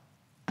come up,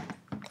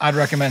 I'd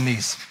recommend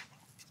these.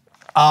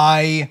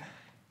 I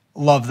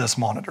love this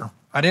monitor.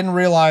 I didn't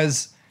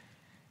realize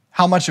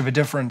how much of a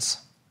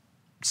difference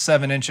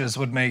 7 inches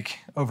would make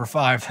over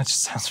 5. That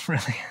just sounds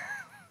really...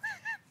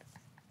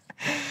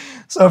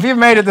 So if you've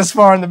made it this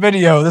far in the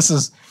video,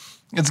 it's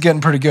getting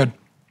pretty good.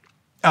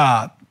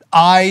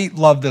 I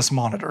love this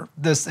monitor.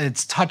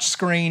 It's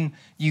touchscreen.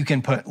 You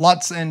can put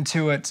LUTs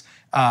into it.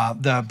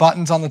 The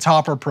buttons on the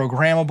top are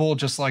programmable,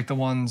 just like the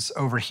ones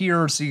over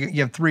here. So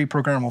you have 3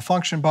 programmable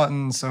function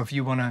buttons. So if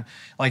you want to,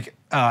 like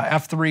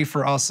F3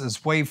 for us is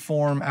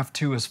waveform,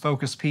 F2 is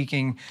focus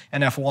peaking,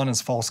 and F1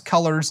 is false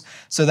colors.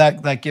 So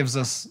that gives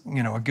us,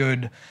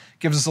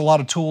 gives us a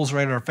lot of tools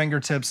right at our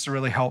fingertips to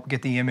really help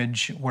get the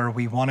image where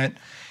we want it.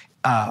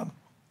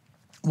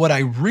 What I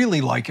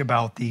really like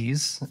about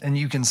these, and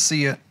you can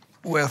see it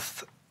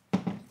with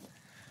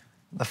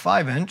the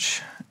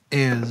 5-inch,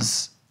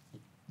 is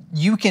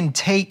you can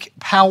take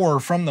power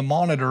from the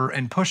monitor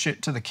and push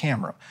it to the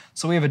camera.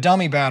 So we have a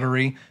dummy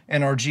battery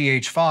in our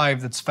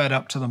GH5 that's fed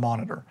up to the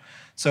monitor.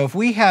 So if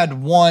we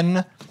had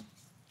one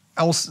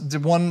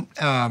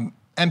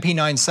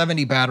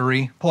MP970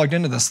 battery plugged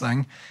into this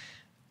thing,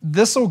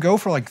 this will go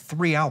for like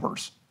 3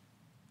 hours.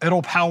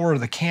 It'll power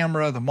the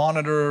camera, the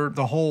monitor,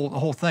 the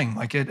whole thing.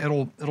 Like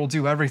it'll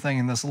do everything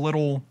in this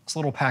little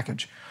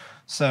package.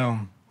 So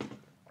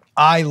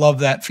I love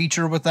that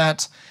feature with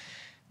that.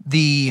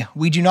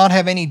 We do not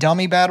have any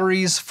dummy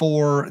batteries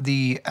for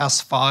the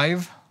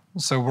S5,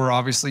 so we're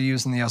obviously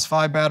using the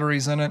S5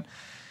 batteries in it.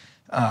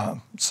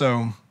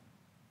 So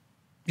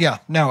yeah,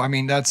 no, I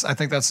mean I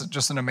think that's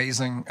just an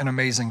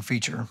amazing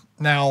feature.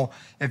 Now,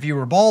 if you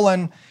were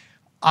balling,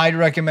 I'd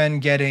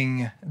recommend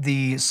getting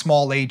the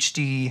Small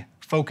HD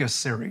Focus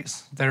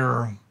series.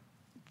 They're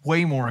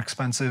way more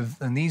expensive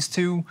than these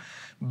two,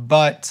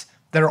 but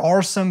there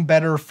are some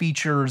better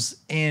features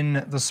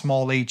in the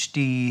Small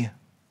HD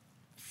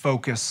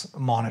Focus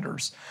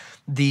monitors.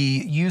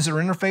 The user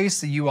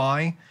interface, the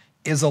UI,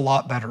 is a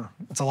lot better.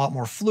 It's a lot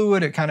more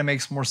fluid. It kind of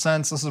makes more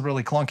sense. This is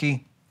really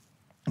clunky.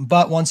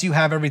 But once you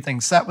have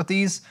everything set with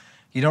these,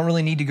 you don't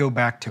really need to go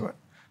back to it.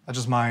 That's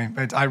just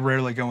I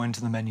rarely go into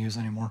the menus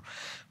anymore.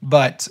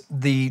 But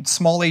the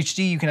Small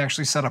HD, you can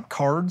actually set up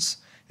cards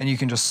and you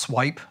can just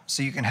swipe.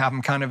 So you can have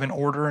them kind of in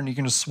order and you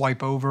can just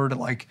swipe over to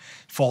like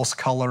false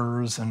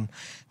colors and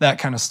that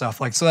kind of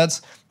stuff. Like, so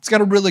it's got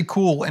a really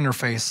cool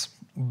interface,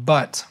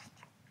 but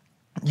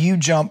you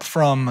jump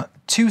from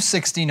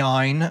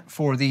 $269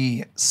 for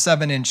the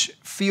 7-inch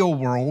Feel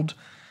World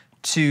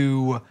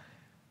to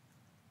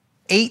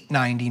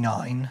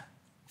 $899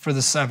 for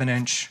the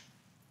 7-inch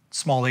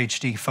Small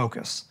HD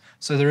Focus.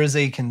 So there is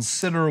a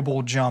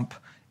considerable jump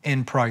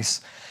in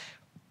price.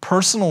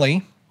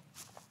 Personally,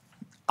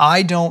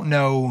 I don't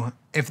know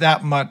if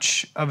that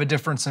much of a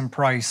difference in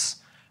price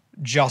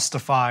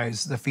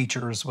justifies the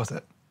features with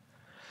it.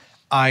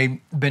 I've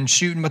been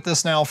shooting with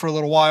this now for a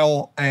little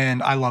while,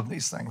 and I love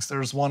these things.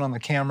 There's one on the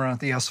camera,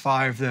 the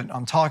S5, that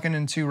I'm talking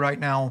into right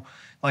now.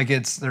 Like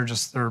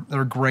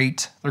they're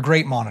great. They're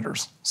great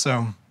monitors.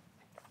 So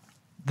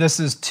this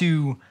is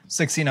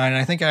 $269, and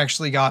I think I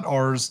actually got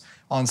ours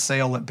on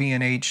sale at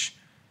B&H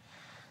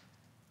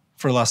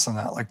for less than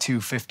that, like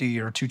 $250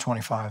 or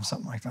 $225,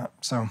 something like that.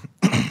 So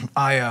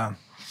I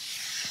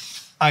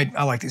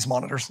like these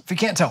monitors, if you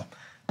can't tell.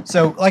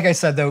 So like I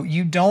said, though,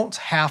 you don't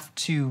have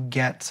to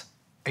get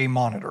a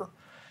monitor.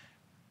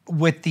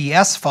 With the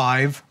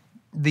S5,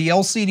 the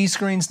LCD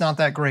screen's not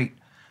that great,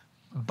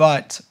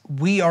 but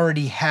we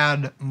already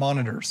had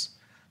monitors.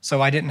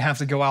 So I didn't have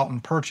to go out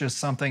and purchase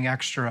something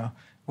extra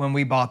when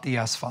we bought the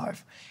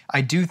S5.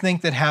 I do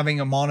think that having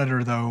a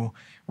monitor, though,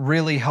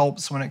 really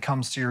helps when it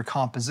comes to your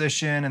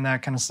composition and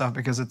that kind of stuff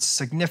because it's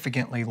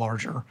significantly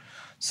larger.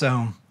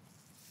 So,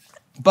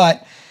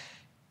 but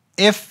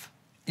if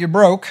you're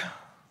broke,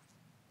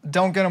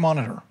 don't get a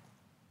monitor.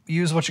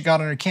 Use what you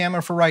got on your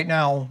camera for right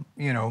now,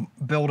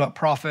 build up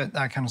profit,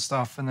 that kind of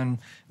stuff, and then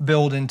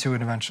build into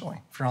it eventually.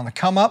 If you're on the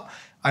come up,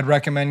 I'd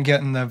recommend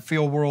getting the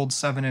Feel World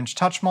 7-inch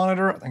touch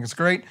monitor. I think it's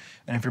great.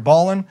 And if you're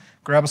balling,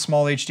 grab a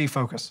Small HD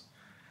Focus.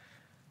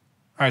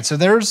 All right, so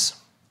there's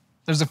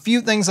a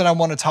few things that I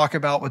want to talk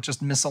about with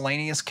just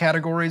miscellaneous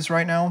categories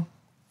right now.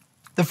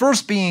 The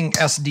first being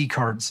SD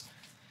cards.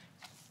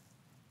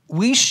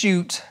 We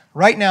shoot,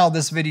 right now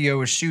this video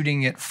is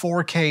shooting at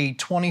 4K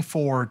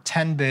 24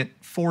 10-bit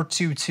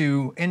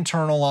 422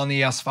 internal on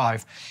the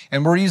S5,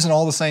 and we're using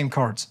all the same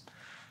cards.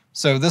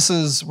 So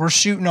we're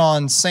shooting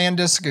on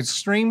SanDisk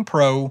Extreme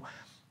Pro.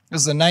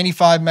 This is a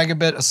 95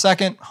 megabit a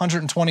second,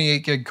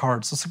 128 gig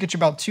card. So this will get you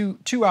about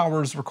two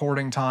hours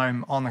recording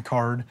time on the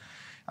card.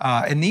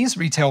 And these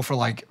retail for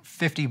like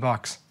 50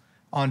 bucks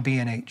on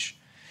B&H.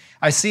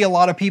 I see a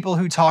lot of people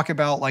who talk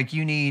about like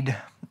you need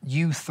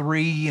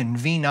U3 and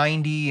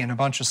V90 and a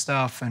bunch of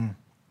stuff, and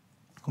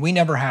we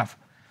never have.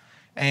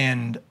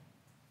 And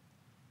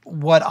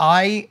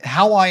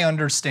how I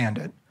understand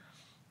it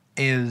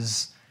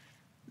is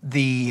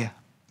the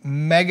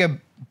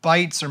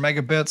bytes or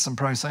megabits, I'm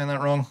probably saying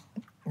that wrong,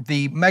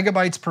 the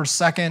megabytes per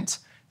second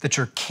that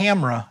your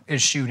camera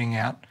is shooting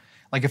at.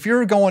 Like if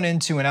you're going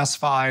into an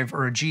S5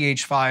 or a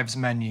GH5's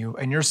menu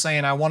and you're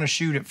saying, I want to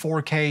shoot at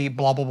 4K,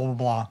 blah, blah, blah, blah,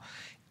 blah,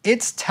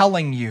 it's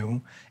telling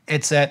you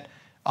it's at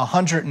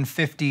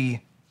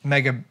 150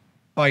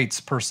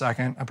 megabytes per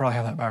second. I probably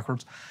have that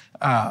backwards.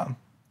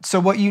 So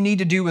what you need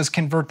to do is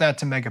convert that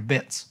to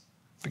megabits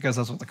because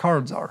that's what the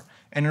cards are.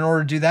 And in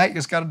order to do that, you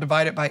just got to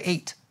divide it by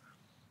 8.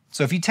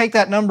 So if you take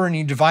that number and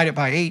you divide it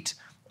by 8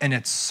 and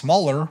it's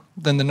smaller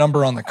than the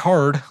number on the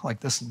card,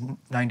 like this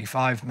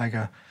 95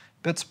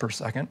 megabits per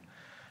second,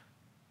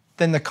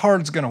 then the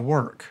card's going to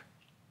work.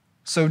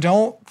 So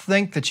don't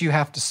think that you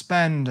have to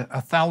spend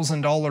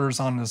 $1,000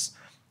 on this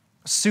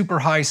super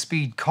high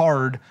speed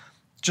card.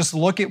 Just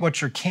look at what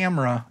your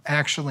camera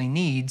actually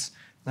needs,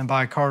 then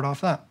buy a card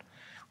off that.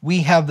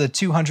 We have the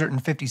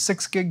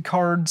 256 gig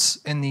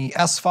cards in the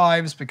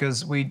S5s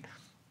because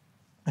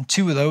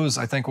two of those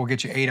I think will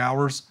get you 8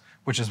 hours,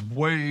 which is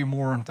way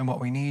more than what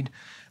we need.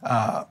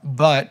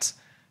 But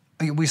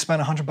we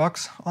spent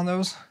 $100 on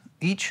those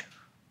each.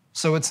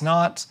 So it's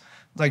not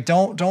like,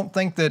 don't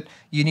think that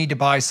you need to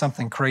buy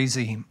something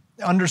crazy.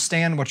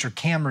 Understand what your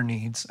camera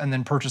needs and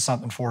then purchase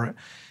something for it.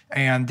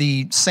 And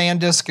the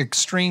SanDisk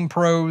Extreme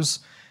Pros,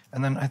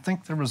 and then I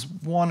think there was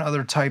one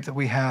other type that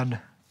we had.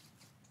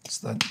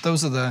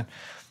 Those are the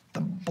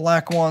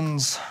black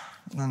ones,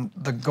 and then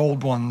the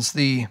gold ones,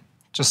 the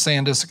just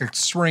SanDisk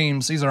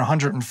Extremes. These are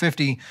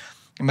 150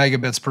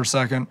 megabits per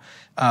second.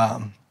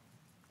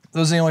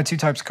 Those are the only two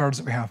types of cards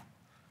that we have.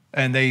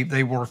 And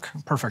they work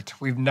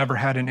perfect. We've never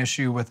had an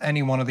issue with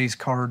any one of these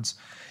cards.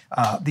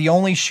 The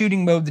only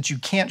shooting mode that you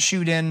can't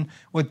shoot in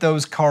with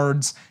those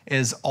cards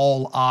is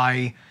all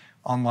eye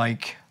on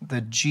like the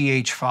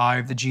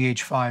GH5, the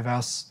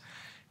GH5S,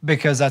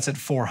 because that's at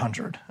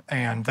 400.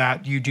 And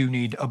that you do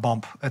need a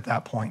bump at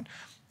that point.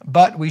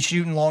 But we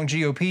shoot in long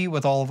GOP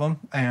with all of them,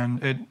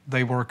 and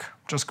they work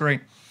just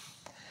great.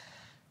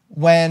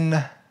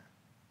 When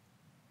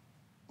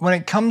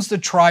it comes to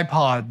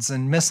tripods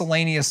and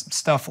miscellaneous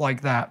stuff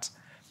like that,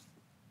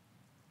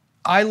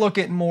 I look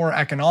at more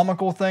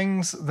economical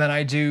things than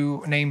I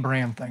do name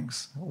brand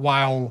things.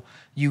 While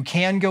you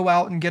can go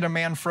out and get a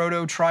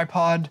Manfrotto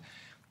tripod,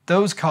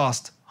 those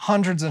cost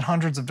hundreds and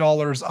hundreds of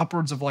dollars,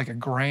 upwards of like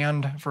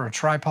 $1,000 for a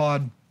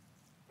tripod.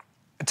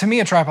 To me,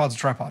 a tripod's a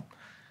tripod.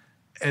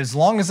 As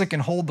long as it can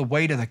hold the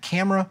weight of the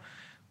camera,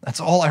 that's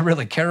all I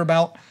really care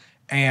about.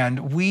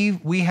 And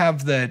we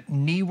have the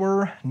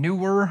newer,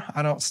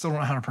 still don't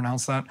know how to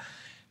pronounce that.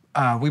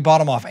 We bought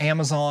them off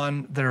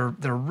Amazon. They're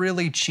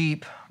really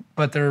cheap,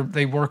 but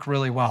they work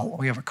really well.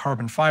 We have a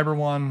carbon fiber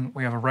one.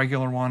 We have a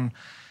regular one.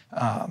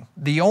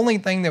 The only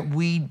thing that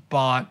we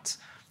bought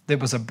that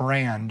was a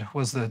brand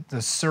was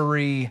the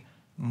Surrey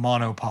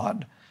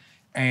monopod.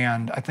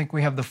 And I think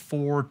we have the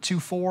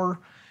 424,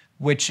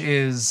 which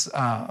is,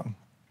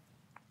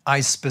 I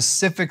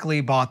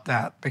specifically bought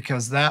that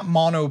because that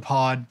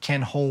monopod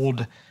can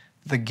hold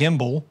the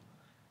gimbal,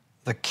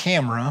 the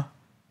camera,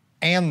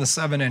 and the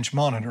 7-inch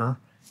monitor,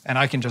 and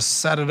I can just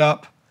set it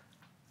up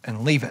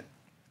and leave it.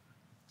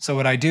 So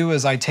what I do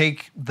is I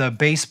take the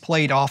base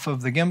plate off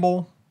of the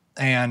gimbal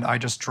and I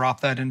just drop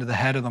that into the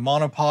head of the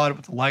monopod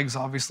with the legs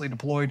obviously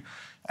deployed,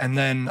 and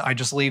then I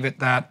just leave it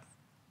that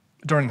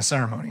during the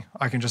ceremony.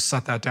 I can just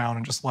set that down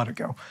and just let it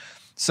go.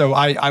 So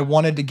I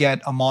wanted to get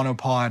a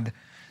monopod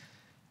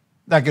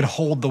that could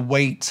hold the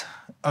weight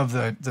of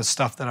the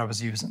stuff that I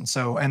was using.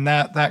 So, and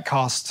that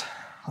cost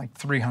like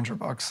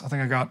 $300. I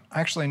think I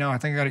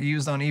got it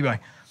used on eBay.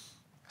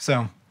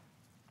 So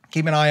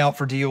keep an eye out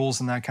for deals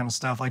and that kind of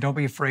stuff. Like, don't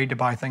be afraid to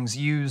buy things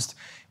used.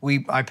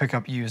 I pick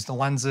up used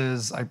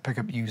lenses. I pick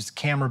up used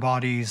camera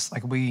bodies.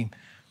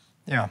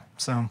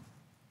 So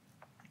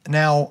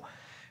now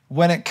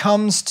when it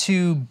comes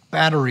to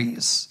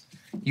batteries,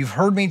 you've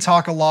heard me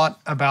talk a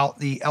lot about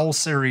the L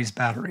series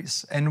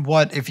batteries. And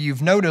if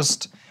you've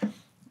noticed,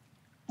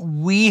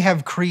 we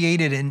have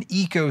created an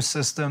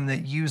ecosystem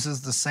that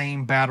uses the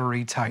same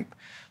battery type.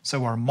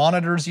 So our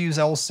monitors use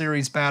L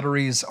series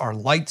batteries, our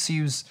lights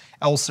use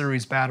L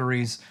series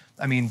batteries.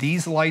 I mean,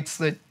 these lights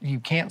that you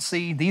can't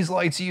see, these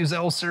lights use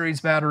L series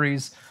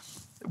batteries.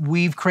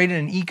 We've created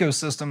an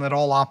ecosystem that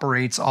all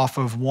operates off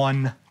of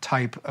one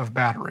type of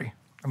battery.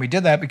 And we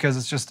did that because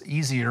it's just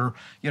easier.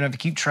 You don't have to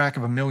keep track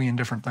of a million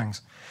different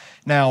things.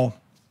 Now,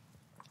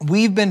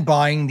 we've been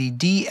buying the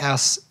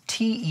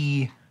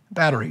DSTE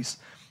batteries,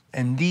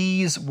 and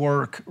these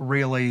work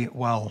really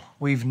well.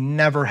 We've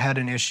never had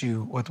an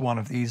issue with one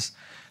of these.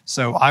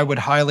 So I would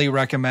highly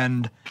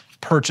recommend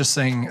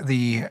purchasing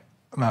the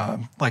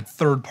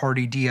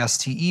third-party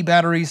DSTE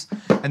batteries.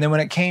 And then when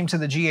it came to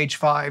the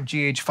GH5,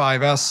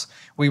 GH5S,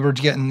 we were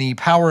getting the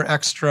Power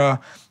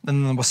Extra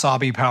and the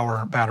Wasabi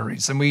Power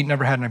batteries. And we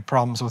never had any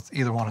problems with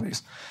either one of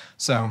these.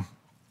 So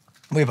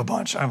we have a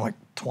bunch. I have like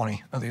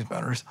 20 of these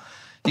batteries.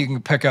 You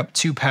can pick up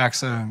 2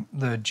 packs of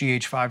the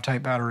GH5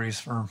 type batteries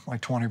for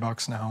like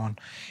 $20 now.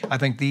 And I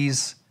think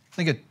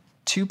a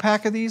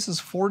 2-pack of these is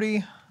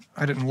 40.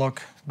 I didn't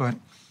look, but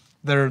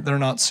they're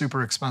not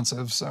super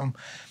expensive. So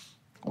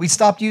We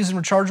stopped using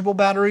rechargeable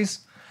batteries,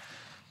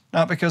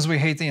 not because we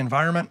hate the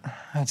environment.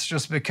 It's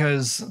just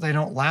because they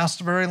don't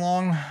last very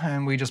long,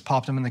 and we just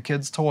popped them in the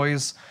kids'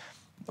 toys.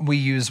 We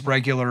use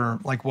regular,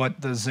 like what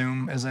the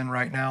Zoom is in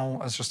right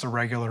now, as just a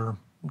regular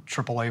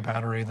AAA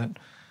battery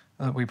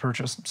that we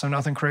purchased. So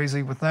nothing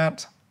crazy with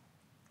that.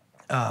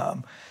 I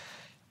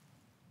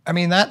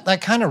mean,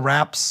 that kind of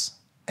wraps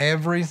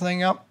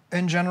everything up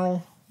in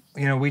general.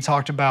 You know, we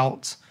talked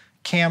about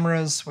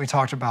cameras, we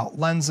talked about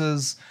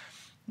lenses,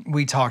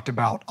 we talked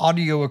about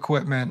audio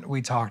equipment,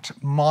 we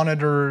talked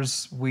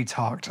monitors, we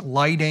talked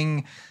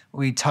lighting,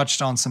 we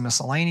touched on some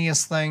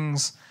miscellaneous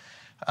things.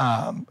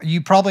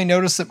 You probably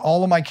noticed that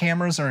all of my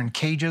cameras are in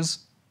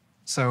cages.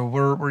 So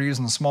we're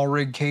using the small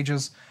rig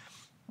cages.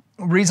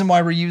 The reason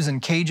why we're using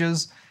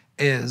cages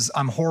is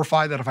I'm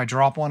horrified that if I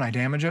drop one, I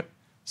damage it.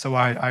 So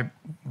I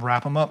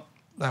wrap them up.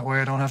 That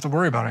way I don't have to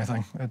worry about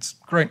anything. It's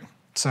great.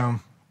 So,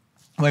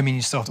 well, I mean,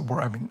 you still have to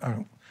worry. I mean, I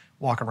don't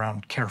walk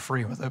around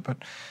carefree with it, but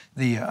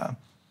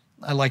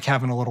I like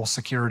having a little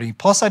security.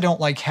 Plus, I don't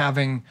like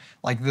having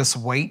like this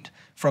weight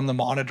from the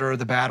monitor,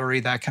 the battery,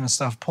 that kind of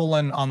stuff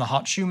pulling on the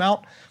hot shoe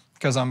mount,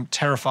 because I'm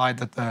terrified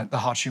that the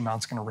hot shoe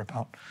mount's gonna rip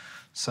out.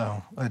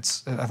 So I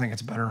think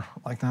it's better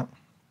like that.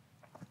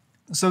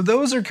 So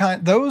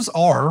those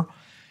are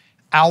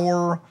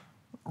our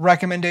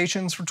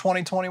recommendations for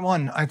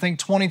 2021. I think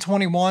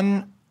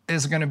 2021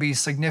 is gonna be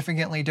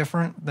significantly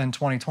different than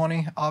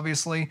 2020,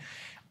 obviously.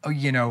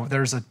 You know,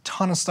 there's a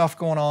ton of stuff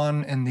going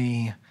on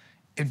in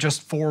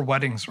just for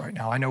weddings right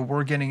now. I know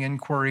we're getting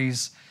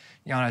inquiries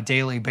on a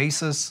daily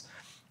basis,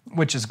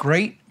 which is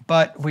great,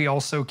 but we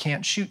also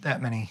can't shoot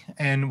that many.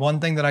 And one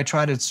thing that I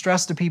try to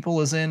stress to people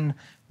is in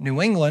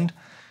New England,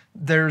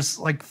 there's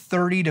like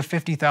 30 to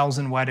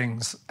 50,000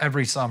 weddings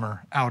every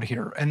summer out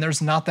here, and there's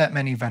not that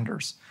many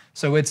vendors.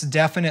 So it's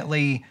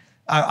definitely,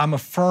 I'm a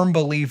firm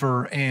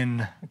believer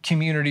in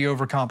community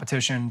over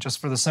competition, just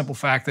for the simple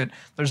fact that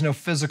there's no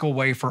physical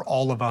way for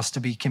all of us to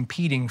be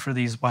competing for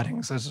these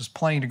weddings. There's just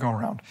plenty to go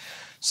around.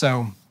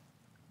 So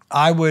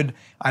I'd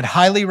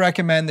highly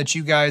recommend that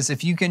you guys,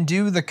 if you can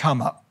do the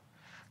come up,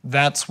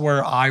 that's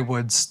where I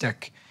would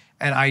stick.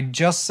 And I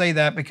just say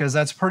that because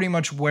that's pretty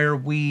much where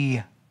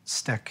we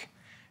stick.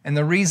 And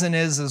the reason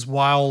is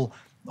while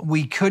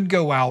we could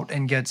go out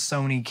and get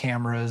Sony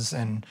cameras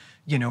and,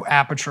 you know,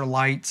 aperture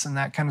lights and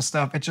that kind of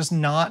stuff, it's just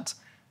not,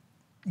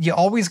 you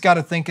always got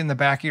to think in the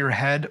back of your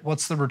head,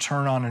 what's the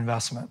return on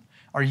investment?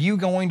 Are you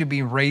going to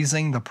be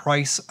raising the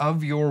price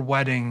of your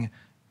wedding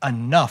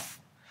enough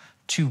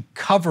to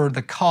cover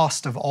the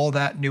cost of all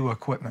that new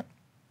equipment?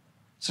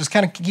 So just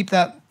kind of keep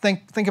that,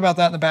 think about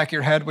that in the back of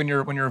your head when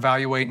you're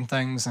evaluating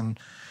things, and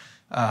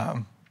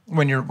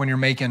when you're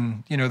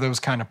making, you know, those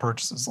kind of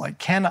purchases. Like,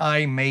 can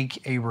I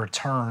make a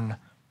return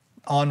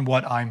on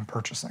what I'm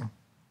purchasing?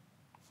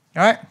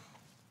 All right.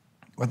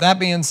 With that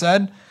being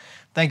said,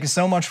 thank you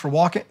so much for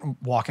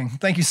walking.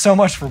 Thank you so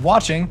much for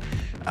watching.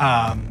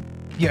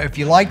 Yeah, if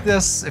you like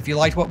this, if you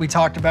liked what we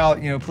talked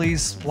about, you know,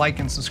 please like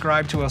and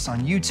subscribe to us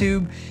on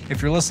YouTube.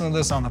 If you're listening to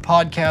this on the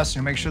podcast,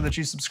 you know, make sure that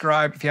you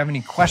subscribe. If you have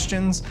any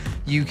questions,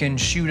 you can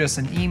shoot us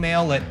an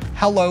email at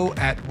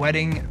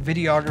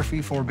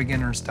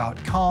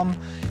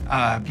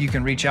hello@weddingvideographyforbeginners.com. You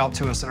can reach out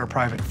to us at our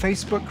private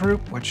Facebook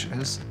group, which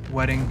is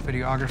Wedding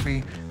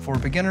Videography for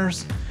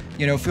Beginners.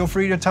 You know, feel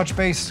free to touch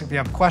base. If you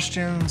have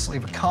questions,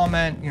 leave a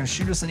comment, you know,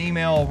 shoot us an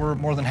email. We're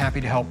more than happy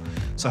to help.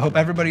 So I hope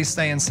everybody's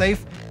staying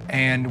safe,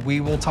 and we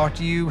will talk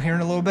to you here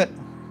in a little bit.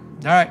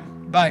 All right,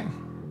 bye.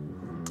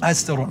 I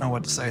still don't know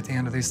what to say at the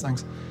end of these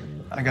things.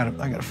 I gotta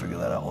figure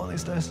that out one of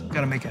these days.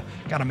 Gotta make an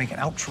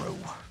outro.